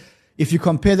see if you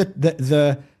compare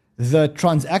the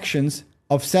transactions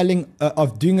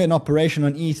of doing an operation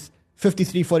on ETH,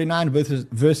 53.49 versus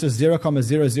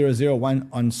 0.0001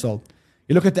 on Sol.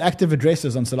 You look at the active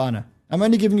addresses on Solana. I'm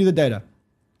only giving you the data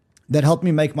that helped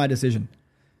me make my decision.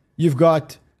 You've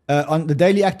got on the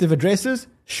daily active addresses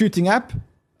shooting up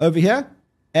over here.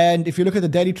 And if you look at the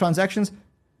daily transactions,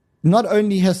 not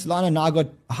only has Solana now got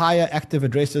higher active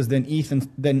addresses than ETH,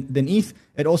 than ETH,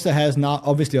 it also has now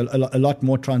obviously a lot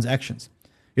more transactions.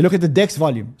 You look at the DEX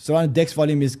volume. Solana DEX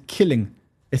volume is killing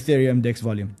Ethereum DEX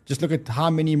volume. Just look at how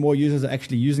many more users are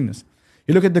actually using this.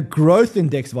 You look at the growth in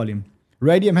DEX volume.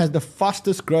 Radium has the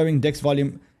fastest growing DEX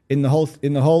volume in the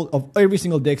whole of every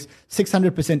single DEX,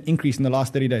 600% increase in the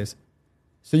last 30 days.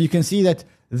 So you can see that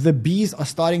the bees are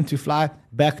starting to fly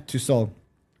back to Sol.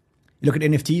 You look at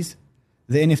NFTs.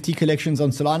 The NFT collections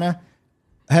on Solana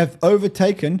have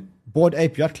overtaken Bored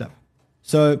Ape Yacht Club.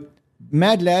 So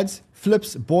Mad Lads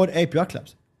flips Bored Ape Yacht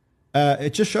Clubs.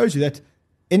 It just shows you that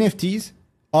NFTs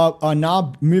are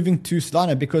now moving to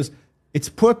Solana because it's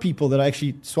poor people that are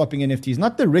actually swapping NFTs,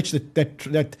 not the rich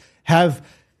that have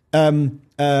a few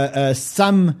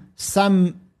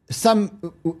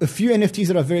NFTs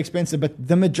that are very expensive, but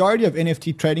the majority of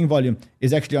NFT trading volume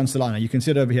is actually on Solana. You can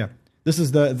see it over here. This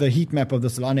is the heat map of the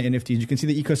Solana NFTs. You can see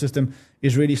the ecosystem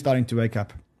is really starting to wake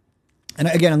up. And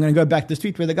again, I'm going to go back to this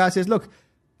tweet where the guy says, look,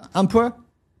 I'm poor.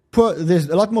 There's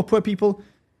a lot more poor people,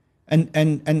 and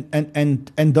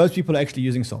those people are actually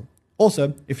using Sol.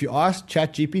 Also, if you ask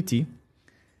ChatGPT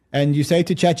and you say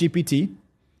to ChatGPT,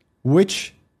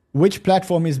 which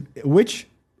platform is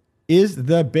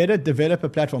the better developer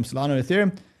platform, Solana or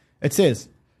Ethereum, it says,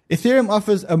 Ethereum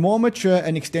offers a more mature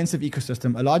and extensive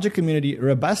ecosystem, a larger community,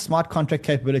 robust smart contract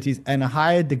capabilities, and a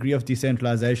higher degree of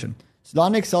decentralization.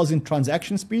 Solana excels in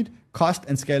transaction speed, cost,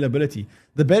 and scalability.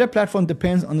 The better platform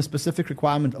depends on the specific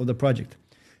requirement of the project.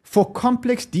 For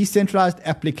complex decentralized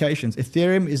applications,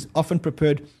 Ethereum is often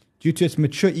preferred due to its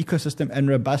mature ecosystem and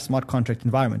robust smart contract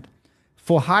environment.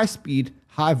 For high speed,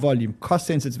 high volume, cost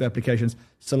sensitive applications,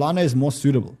 Solana is more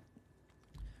suitable.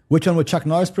 Which one would Chuck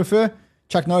Norris prefer?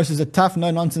 Chuck Norris is a tough,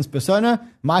 no-nonsense persona,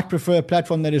 might prefer a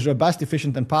platform that is robust,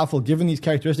 efficient, and powerful. Given these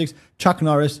characteristics, Chuck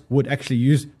Norris would actually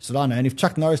use Solana. And if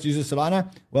Chuck Norris uses Solana,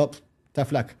 well,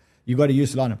 tough luck. You got to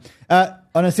use Solana.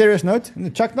 On a serious note,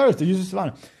 Chuck Norris uses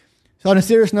Solana. So on a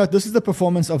serious note, this is the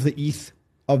performance of the ETH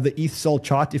Sol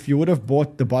chart. If you would have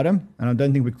bought the bottom, and I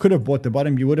don't think we could have bought the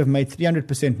bottom, you would have made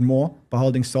 300% more by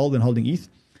holding Sol than holding ETH.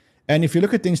 And if you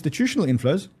look at the institutional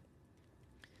inflows,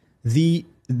 the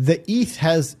ETH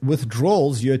has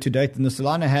withdrawals year to date, and the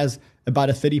Solana has about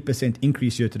a 30%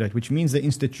 increase year to date, which means the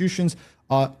institutions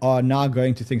are now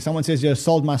going to think. Someone says,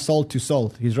 sold my Sol to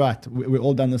Sol. He's right. We're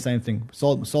all done the same thing.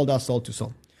 Sold our Sol to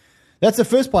Sol. That's the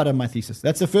first part of my thesis.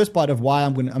 That's the first part of why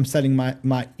I'm selling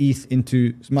my ETH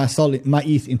into my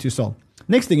ETH into Sol.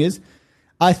 Next thing is,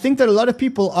 I think that a lot of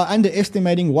people are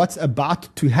underestimating what's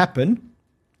about to happen.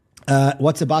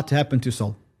 What's about to happen to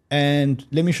Sol, and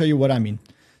let me show you what I mean.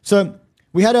 So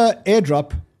we had an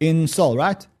airdrop in Sol,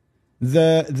 right? They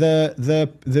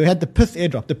had the Pith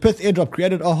airdrop. The Pith airdrop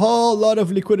created a whole lot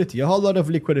of liquidity. A whole lot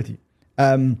of liquidity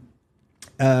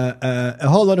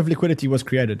was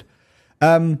created.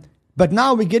 But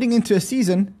now we're getting into a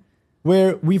season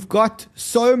where we've got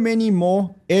so many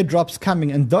more airdrops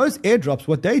coming. And those airdrops,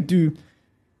 what they do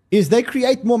is they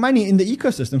create more money in the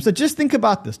ecosystem. So just think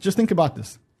about this.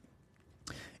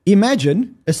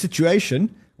 Imagine a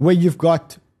situation where you've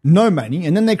got no money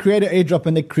and then they create an airdrop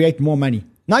and they create more money.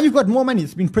 Now you've got more money.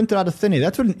 It's been printed out of thin air.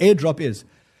 That's what an airdrop is.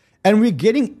 And we're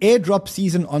getting airdrop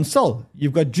season on Sol.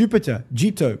 You've got Jupiter,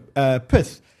 Jito,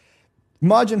 Pith,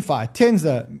 MarginFi,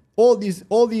 Tensor, all these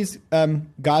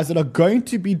guys that are going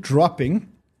to be dropping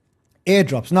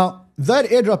airdrops. Now, that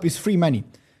airdrop is free money.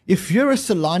 If you're a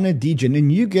Solana degen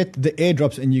and you get the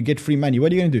airdrops and you get free money,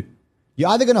 what are you going to do? You're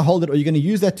either going to hold it or you're going to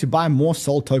use that to buy more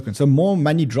Sol tokens. So more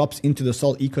money drops into the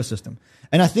Sol ecosystem.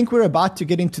 And I think we're about to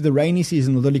get into the rainy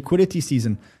season or the liquidity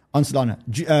season on Solana.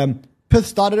 Pith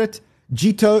started it.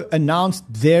 Jito announced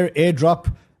their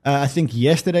airdrop, I think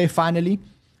yesterday finally.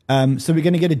 So we're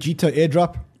going to get a Jito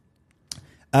airdrop.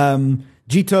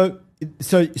 Jito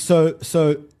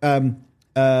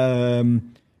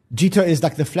is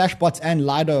like the flashbots and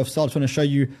Lido of Sol. I just want to show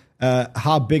you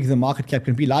how big the market cap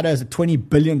can be. Lido has a $20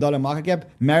 billion market cap.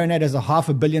 Marinade has a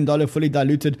 $500 million fully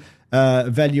diluted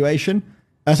valuation.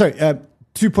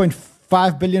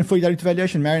 2.5 billion fully diluted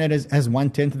valuation. Marinade has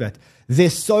 1/10 of that.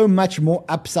 There's so much more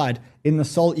upside in the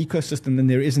Sol ecosystem than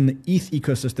there is in the ETH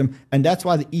ecosystem, and that's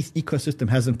why the ETH ecosystem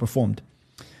hasn't performed.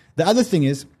 The other thing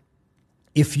is,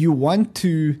 if you want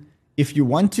to get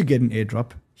an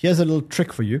airdrop, here's a little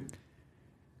trick for you.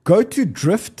 Go to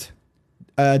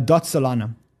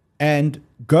drift.solana and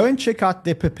go and check out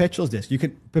their perpetuals desk.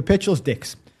 Perpetuals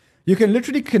DEX. You can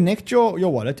literally connect your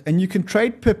wallet and you can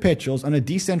trade perpetuals on a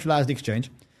decentralized exchange.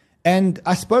 And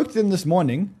I spoke to them this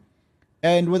morning,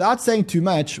 and without saying too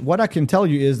much, what I can tell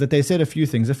you is that they said a few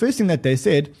things. The first thing that they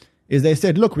said is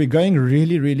look, we're going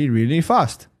really, really, really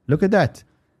fast. Look at that.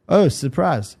 Oh,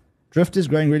 surprise. Drift is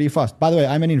growing really fast. By the way,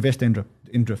 I'm an investor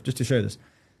in Drift, just to show you this.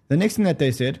 The next thing that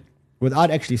they said,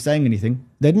 without actually saying anything,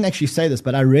 they didn't actually say this,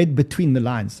 but I read between the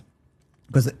lines.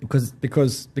 Because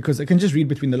I can just read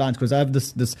between the lines, because I have this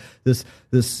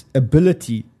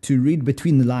ability to read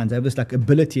between the lines. I have this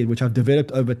ability which I've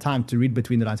developed over time to read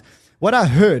between the lines. What I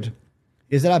heard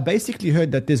is that I basically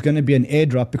heard that there's going to be an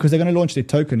airdrop because they're going to launch their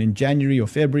token in January or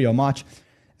February or March,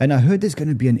 and I heard there's going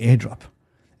to be an airdrop.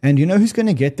 And you know who's going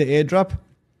to get the airdrop?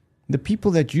 The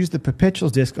people that use the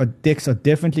perpetuals dex are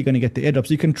definitely going to get the airdrop.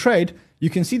 So you can trade. You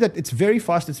can see that it's very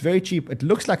fast. It's very cheap. It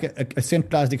looks like a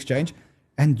centralized exchange.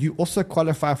 And you also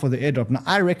qualify for the airdrop. Now,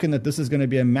 I reckon that this is going to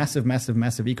be a massive, massive,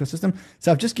 massive ecosystem.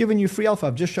 So I've just given you free alpha.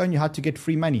 I've just shown you how to get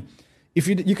free money. If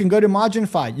you can go to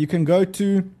MarginFi, you can go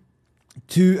to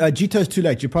Jito's too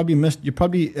late. You probably missed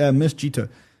Jito,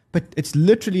 but it's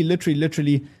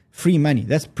literally free money.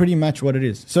 That's pretty much what it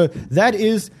is. So that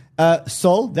is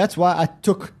Sol. That's why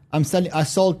I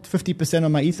sold 50%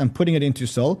 of my ETH. I'm putting it into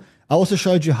Sol. I also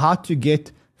showed you how to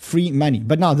get free money.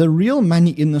 But now the real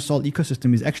money in the Sol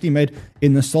ecosystem is actually made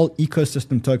in the Sol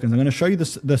ecosystem tokens. I'm going to show you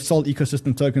the Sol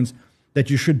ecosystem tokens that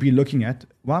you should be looking at.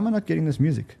 Why am I not getting this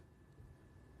music?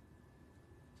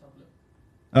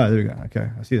 Oh, there we go. Okay,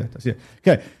 I see that.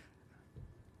 Okay.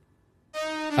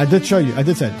 I did say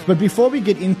it. But before we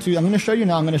get into, I'm going to show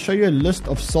you a list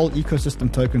of Sol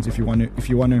ecosystem tokens if you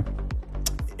want to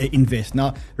invest.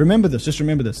 Now, just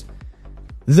remember this.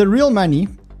 The real money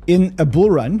in a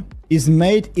bull run is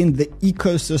made in the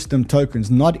ecosystem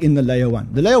tokens, not in the layer one.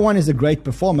 The layer one is a great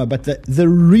performer, but the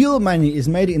real money is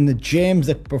made in the gems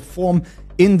that perform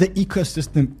in the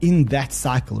ecosystem in that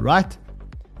cycle, right?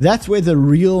 That's where the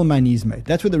real money is made.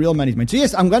 So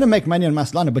yes, I'm going to make money on my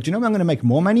Solana, but you know where I'm going to make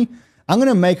more money? I'm going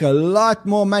to make a lot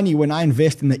more money when I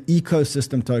invest in the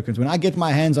ecosystem tokens. When I get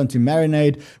my hands onto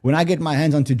Marinade, when I get my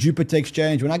hands onto Jupiter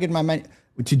Exchange, when I get my money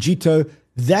to Jito,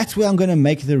 that's where I'm going to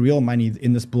make the real money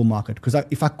in this bull market. Because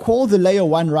if I call the layer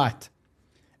one right,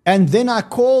 and then I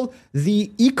call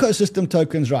the ecosystem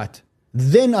tokens right,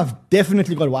 then I've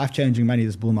definitely got life-changing money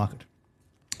this bull market.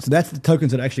 So that's the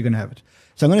tokens that are actually going to have it.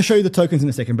 So I'm going to show you the tokens in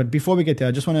a second. But before we get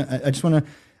there,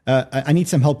 I need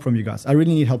some help from you guys. I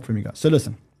really need help from you guys. So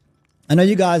listen, I know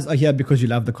you guys are here because you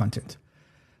love the content.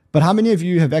 But how many of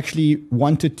you have actually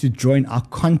wanted to join our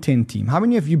content team? How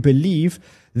many of you believe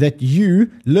that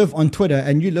you live on Twitter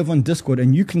and you live on Discord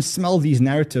and you can smell these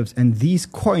narratives and these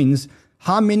coins?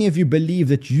 How many of you believe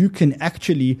that you can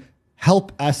actually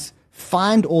help us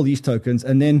find all these tokens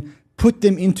and then put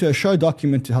them into a show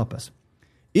document to help us?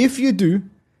 If you do,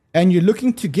 and you're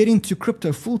looking to get into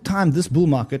crypto full-time this bull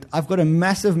market, I've got a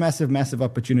massive, massive, massive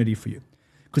opportunity for you.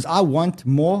 Because I want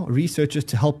more researchers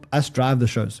to help us drive the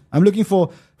shows. I'm looking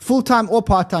for full-time or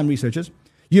part-time researchers.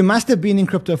 You must have been in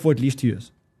crypto for at least 2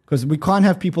 years. Because we can't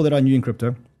have people that are new in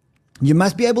crypto. You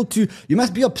must be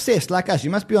obsessed like us. You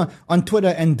must be on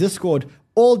Twitter and Discord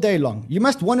all day long. You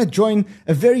must want to join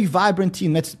a very vibrant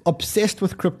team that's obsessed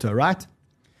with crypto, right?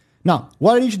 Now,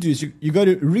 what I need you to do is you go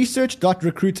to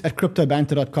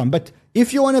research.recruits@cryptobanter.com. But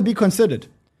if you want to be considered,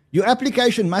 your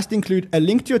application must include a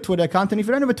link to your Twitter account. And if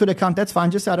you don't have a Twitter account, that's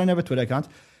fine. Just say I don't have a Twitter account.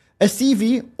 A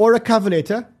CV or a cover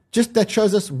letter, just that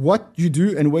shows us what you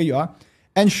do and where you are.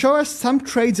 And show us some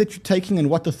trades that you're taking and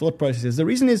what the thought process is. The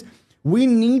reason is we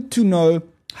need to know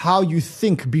how you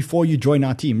think before you join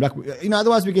our team.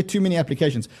 Otherwise we get too many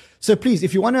applications. So please,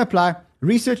 if you want to apply,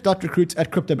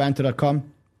 research.recruits@cryptobanter.com,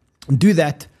 do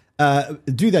that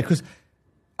because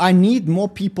I need more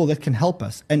people that can help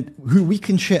us and who we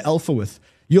can share alpha with.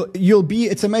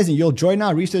 It's amazing. You'll join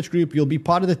our research group. You'll be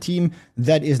part of the team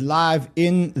that is live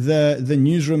in the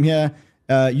newsroom here.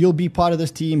 You'll be part of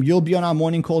this team. You'll be on our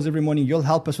morning calls every morning. You'll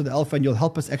help us with the alpha and you'll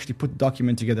help us actually put the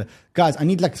document together. Guys, I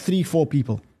need like 3-4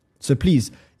 people. So please,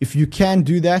 if you can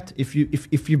do that, if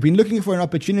you've been looking for an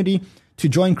opportunity to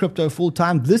join crypto full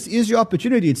time, this is your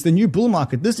opportunity. It's the new bull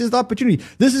market. This is the opportunity.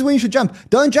 This is when you should jump.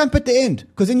 Don't jump at the end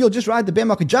because then you'll just ride the bear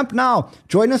market. Jump now.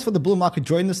 Join us for the bull market.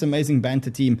 Join this amazing banter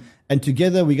team. And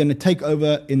together we're going to take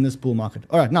over in this bull market.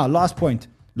 All right. Now, last point.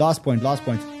 I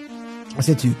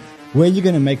said to you, where are you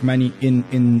going to make money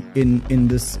in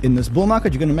this bull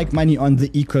market? You're going to make money on the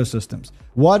ecosystems.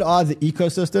 What are the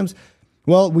ecosystems?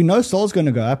 Well, we know Sol's going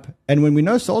to go up. And when we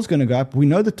know Sol's going to go up, we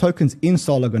know the tokens in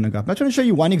Sol are going to go up. I'm trying to show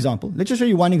you one example. Let's just show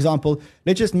you one example.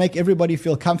 Let's just make everybody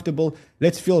feel comfortable.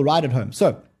 Let's feel right at home.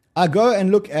 So I go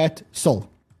and look at Sol.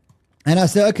 And I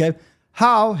say, okay,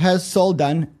 how has Sol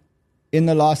done in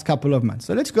the last couple of months?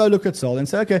 So let's go look at Sol and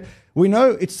say, okay, we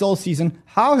know it's Sol season.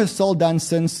 How has Sol done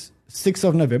since 6th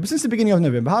of November? Since the beginning of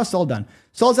November, how's Sol done?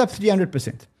 Sol's up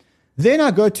 300%. Then I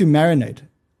go to Marinade.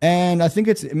 And I think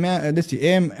it's, let's see,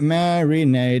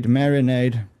 Marinade.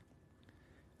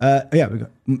 We go.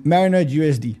 Marinade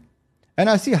USD. And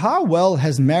I see how well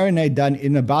has Marinade done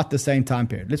in about the same time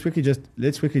period. Let's quickly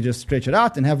just stretch it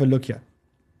out and have a look here.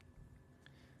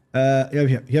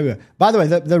 Here we go. By the way,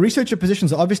 the researcher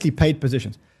positions are obviously paid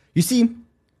positions. You see,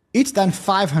 it's done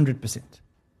 500%.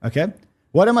 Okay?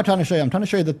 What am I trying to show you? I'm trying to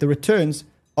show you that the returns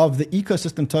of the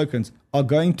ecosystem tokens are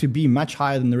going to be much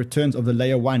higher than the returns of the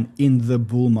layer 1 in the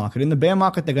bull market. In the bear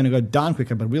market, they're going to go down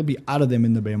quicker, but we'll be out of them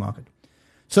in the bear market.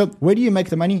 So where do you make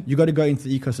the money? You got to go into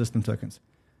the ecosystem tokens.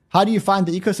 How do you find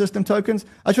the ecosystem tokens?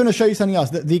 I just want to show you something else.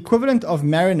 The equivalent of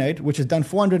Marinade, which has done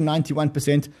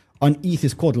 491% on ETH,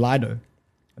 is called Lido.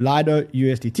 Lido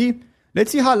USDT.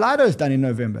 Let's see how Lido has done in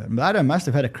November. Lido must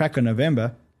have had a crack in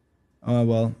November. Oh,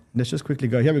 well, let's just quickly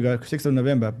go. Here we go, 6th of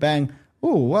November. Bang.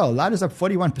 Oh, well, Lido's up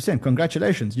 41%.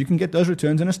 Congratulations. You can get those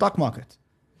returns in a stock market.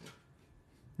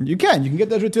 You can get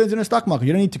those returns in a stock market.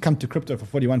 You don't need to come to crypto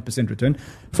for 41% return.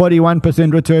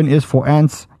 41% return is for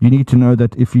ants. You need to know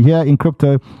that if you're here in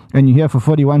crypto and you're here for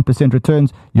 41%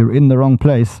 returns, you're in the wrong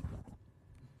place.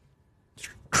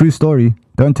 True story.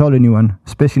 Don't tell anyone,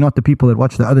 especially not the people that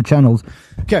watch the other channels.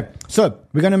 Okay, so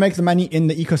we're going to make the money in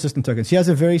the ecosystem tokens. Here's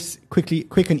a very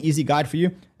quick and easy guide for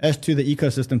you as to the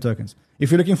ecosystem tokens.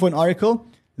 If you're looking for an oracle,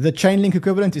 the Chainlink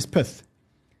equivalent is Pith.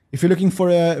 If you're looking for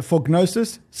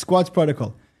Gnosis, Squads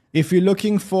Protocol. If you're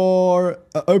looking for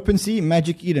OpenSea,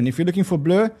 Magic Eden. If you're looking for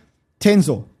Blur,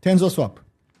 Tensor Swap.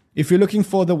 If you're looking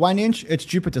for the 1 inch, it's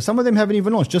Jupiter. Some of them haven't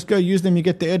even launched. Just go use them, you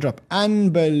get the airdrop.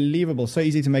 Unbelievable. So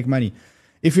easy to make money.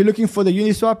 If you're looking for the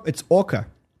Uniswap, it's Orca.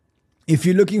 If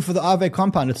you're looking for the Aave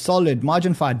compound, it's Solid,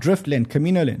 MarginFi, Driftland,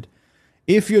 CaminoLand.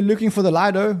 If you're looking for the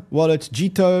Lido, well, it's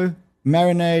Jito,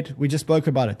 Marinade. We just spoke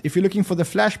about it. If you're looking for the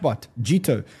Flashbot,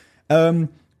 Jito.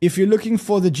 If you're looking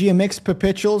for the GMX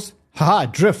perpetuals,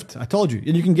 Drift. I told you.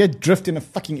 And you can get Drift in a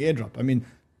fucking airdrop. I mean,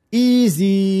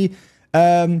 easy.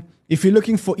 If you're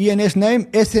looking for ENS name,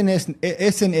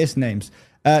 SNS names.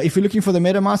 If you're looking for the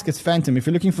MetaMask, it's Phantom. If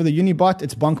you're looking for the Unibot,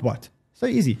 it's BonkBot. So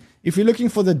easy. If you're looking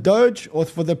for the Doge or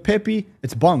for the Peppy,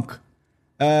 it's Bonk.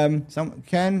 Someone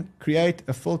can create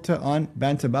a filter on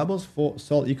Banter Bubbles for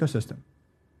Sol ecosystem.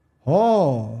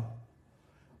 Oh,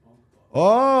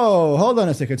 hold on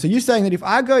a second. So you're saying that if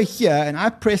I go here and I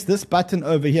press this button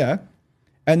over here,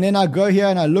 and then I go here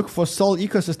and I look for Sol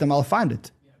ecosystem, I'll find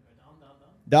it.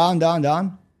 Down.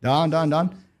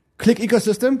 Click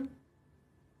ecosystem.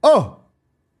 Oh,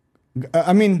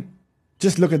 I mean,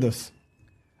 just look at this.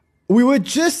 We were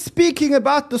just speaking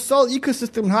about the Sol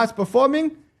ecosystem and how it's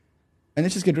performing. And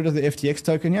let's just get rid of the FTX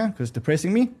token here because it's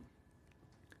depressing me.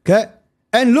 Okay.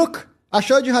 And look, I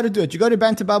showed you how to do it. You go to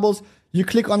Banter Bubbles, you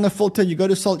click on the filter, you go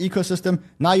to Sol ecosystem.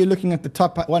 Now you're looking at the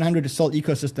top 100 Sol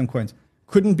ecosystem coins.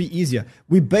 Couldn't be easier.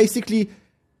 We basically,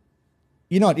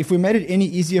 you know what, if we made it any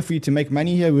easier for you to make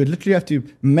money here, we would literally have to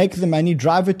make the money,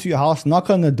 drive it to your house, knock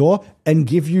on the door, and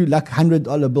give you like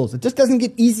 $100 bills. It just doesn't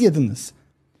get easier than this.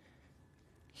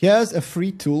 Here's a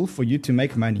free tool for you to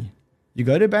make money. You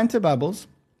go to Banter Bubbles,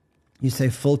 you say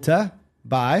filter,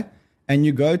 buy, and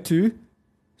you go to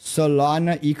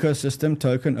Solana ecosystem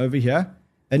token over here,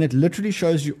 and it literally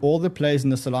shows you all the plays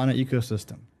in the Solana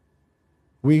ecosystem.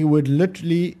 We would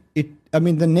literally,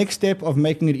 the next step of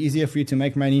making it easier for you to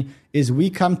make money is we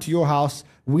come to your house,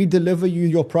 we deliver you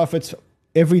your profits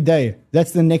every day.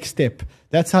 That's the next step.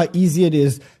 That's how easy it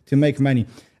is to make money.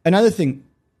 Another thing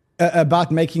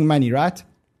about making money, right?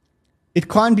 It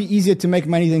can't be easier to make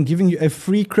money than giving you a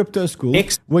free crypto school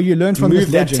where you learn from this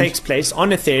legend. Move that takes place on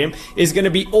Ethereum is going to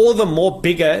be all the more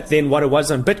bigger than what it was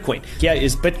on Bitcoin. Here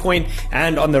is Bitcoin,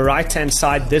 and on the right-hand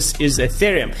side, this is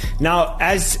Ethereum. Now,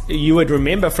 as you would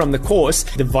remember from the course,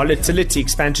 the volatility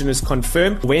expansion is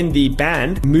confirmed when the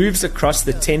band moves across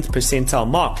the 10th percentile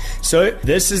mark. So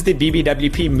this is the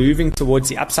BBWP moving towards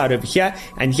the upside over here,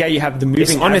 and here you have the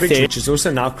moving on average, which is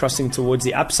also now crossing towards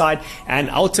the upside, and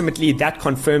ultimately that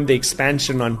confirmed the expansion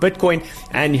on Bitcoin,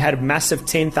 and you had a massive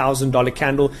 $10,000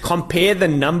 candle. Compare the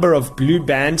number of blue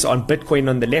bands on Bitcoin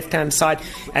on the left hand side,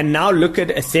 and now look at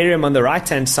Ethereum on the right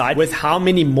hand side with how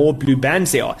many more blue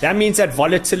bands there are. That means that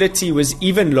volatility was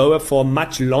even lower for a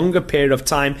much longer period of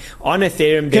time on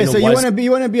Ethereum than it was. So you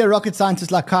want to be a rocket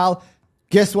scientist like Kyle?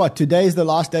 Guess what? Today is the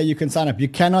last day you can sign up. You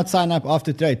cannot sign up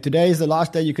after today. Today is the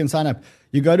last day you can sign up.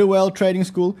 You go to Whale Trading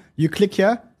School. You click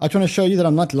here. I just want to show you that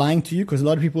I'm not lying to you, because a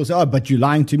lot of people say, oh, but you're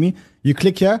lying to me. You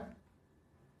click here.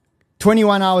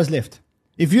 21 hours left.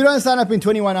 If you don't sign up in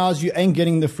 21 hours, you ain't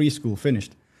getting the free school.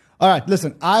 Finished. All right,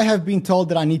 listen. I have been told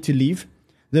that I need to leave.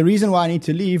 The reason why I need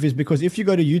to leave is because if you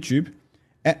go to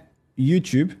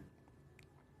YouTube,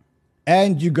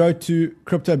 and you go to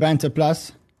Crypto Banter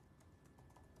Plus,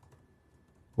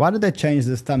 why did they change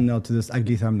this thumbnail to this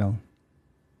ugly thumbnail?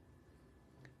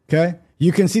 Okay.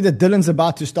 You can see that Dylan's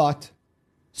about to start.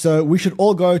 So we should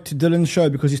all go to Dylan's show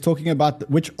because he's talking about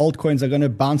which altcoins are going to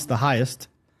bounce the highest.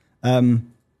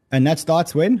 And that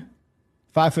starts when?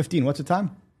 5:15. What's the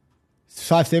time? It's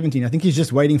 5:17. I think he's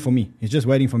just waiting for me.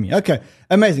 Okay.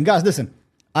 Amazing. Guys, listen.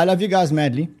 I love you guys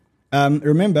madly.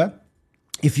 Remember,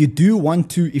 if you do want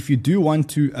to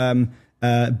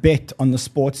bet on the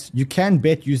sports, you can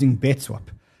bet using BetSwap.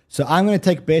 So I'm going to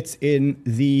take bets in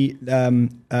the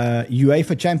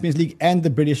UEFA Champions League and the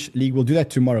British League. We'll do that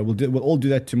tomorrow. We'll all do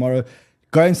that tomorrow.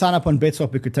 Go and sign up on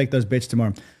BetSwap. We could take those bets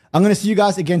tomorrow. I'm going to see you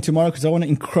guys again tomorrow because I want to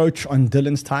encroach on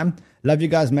Dylan's time. Love you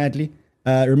guys madly.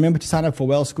 Remember to sign up for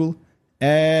Well School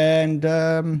and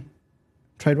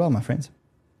trade well, my friends.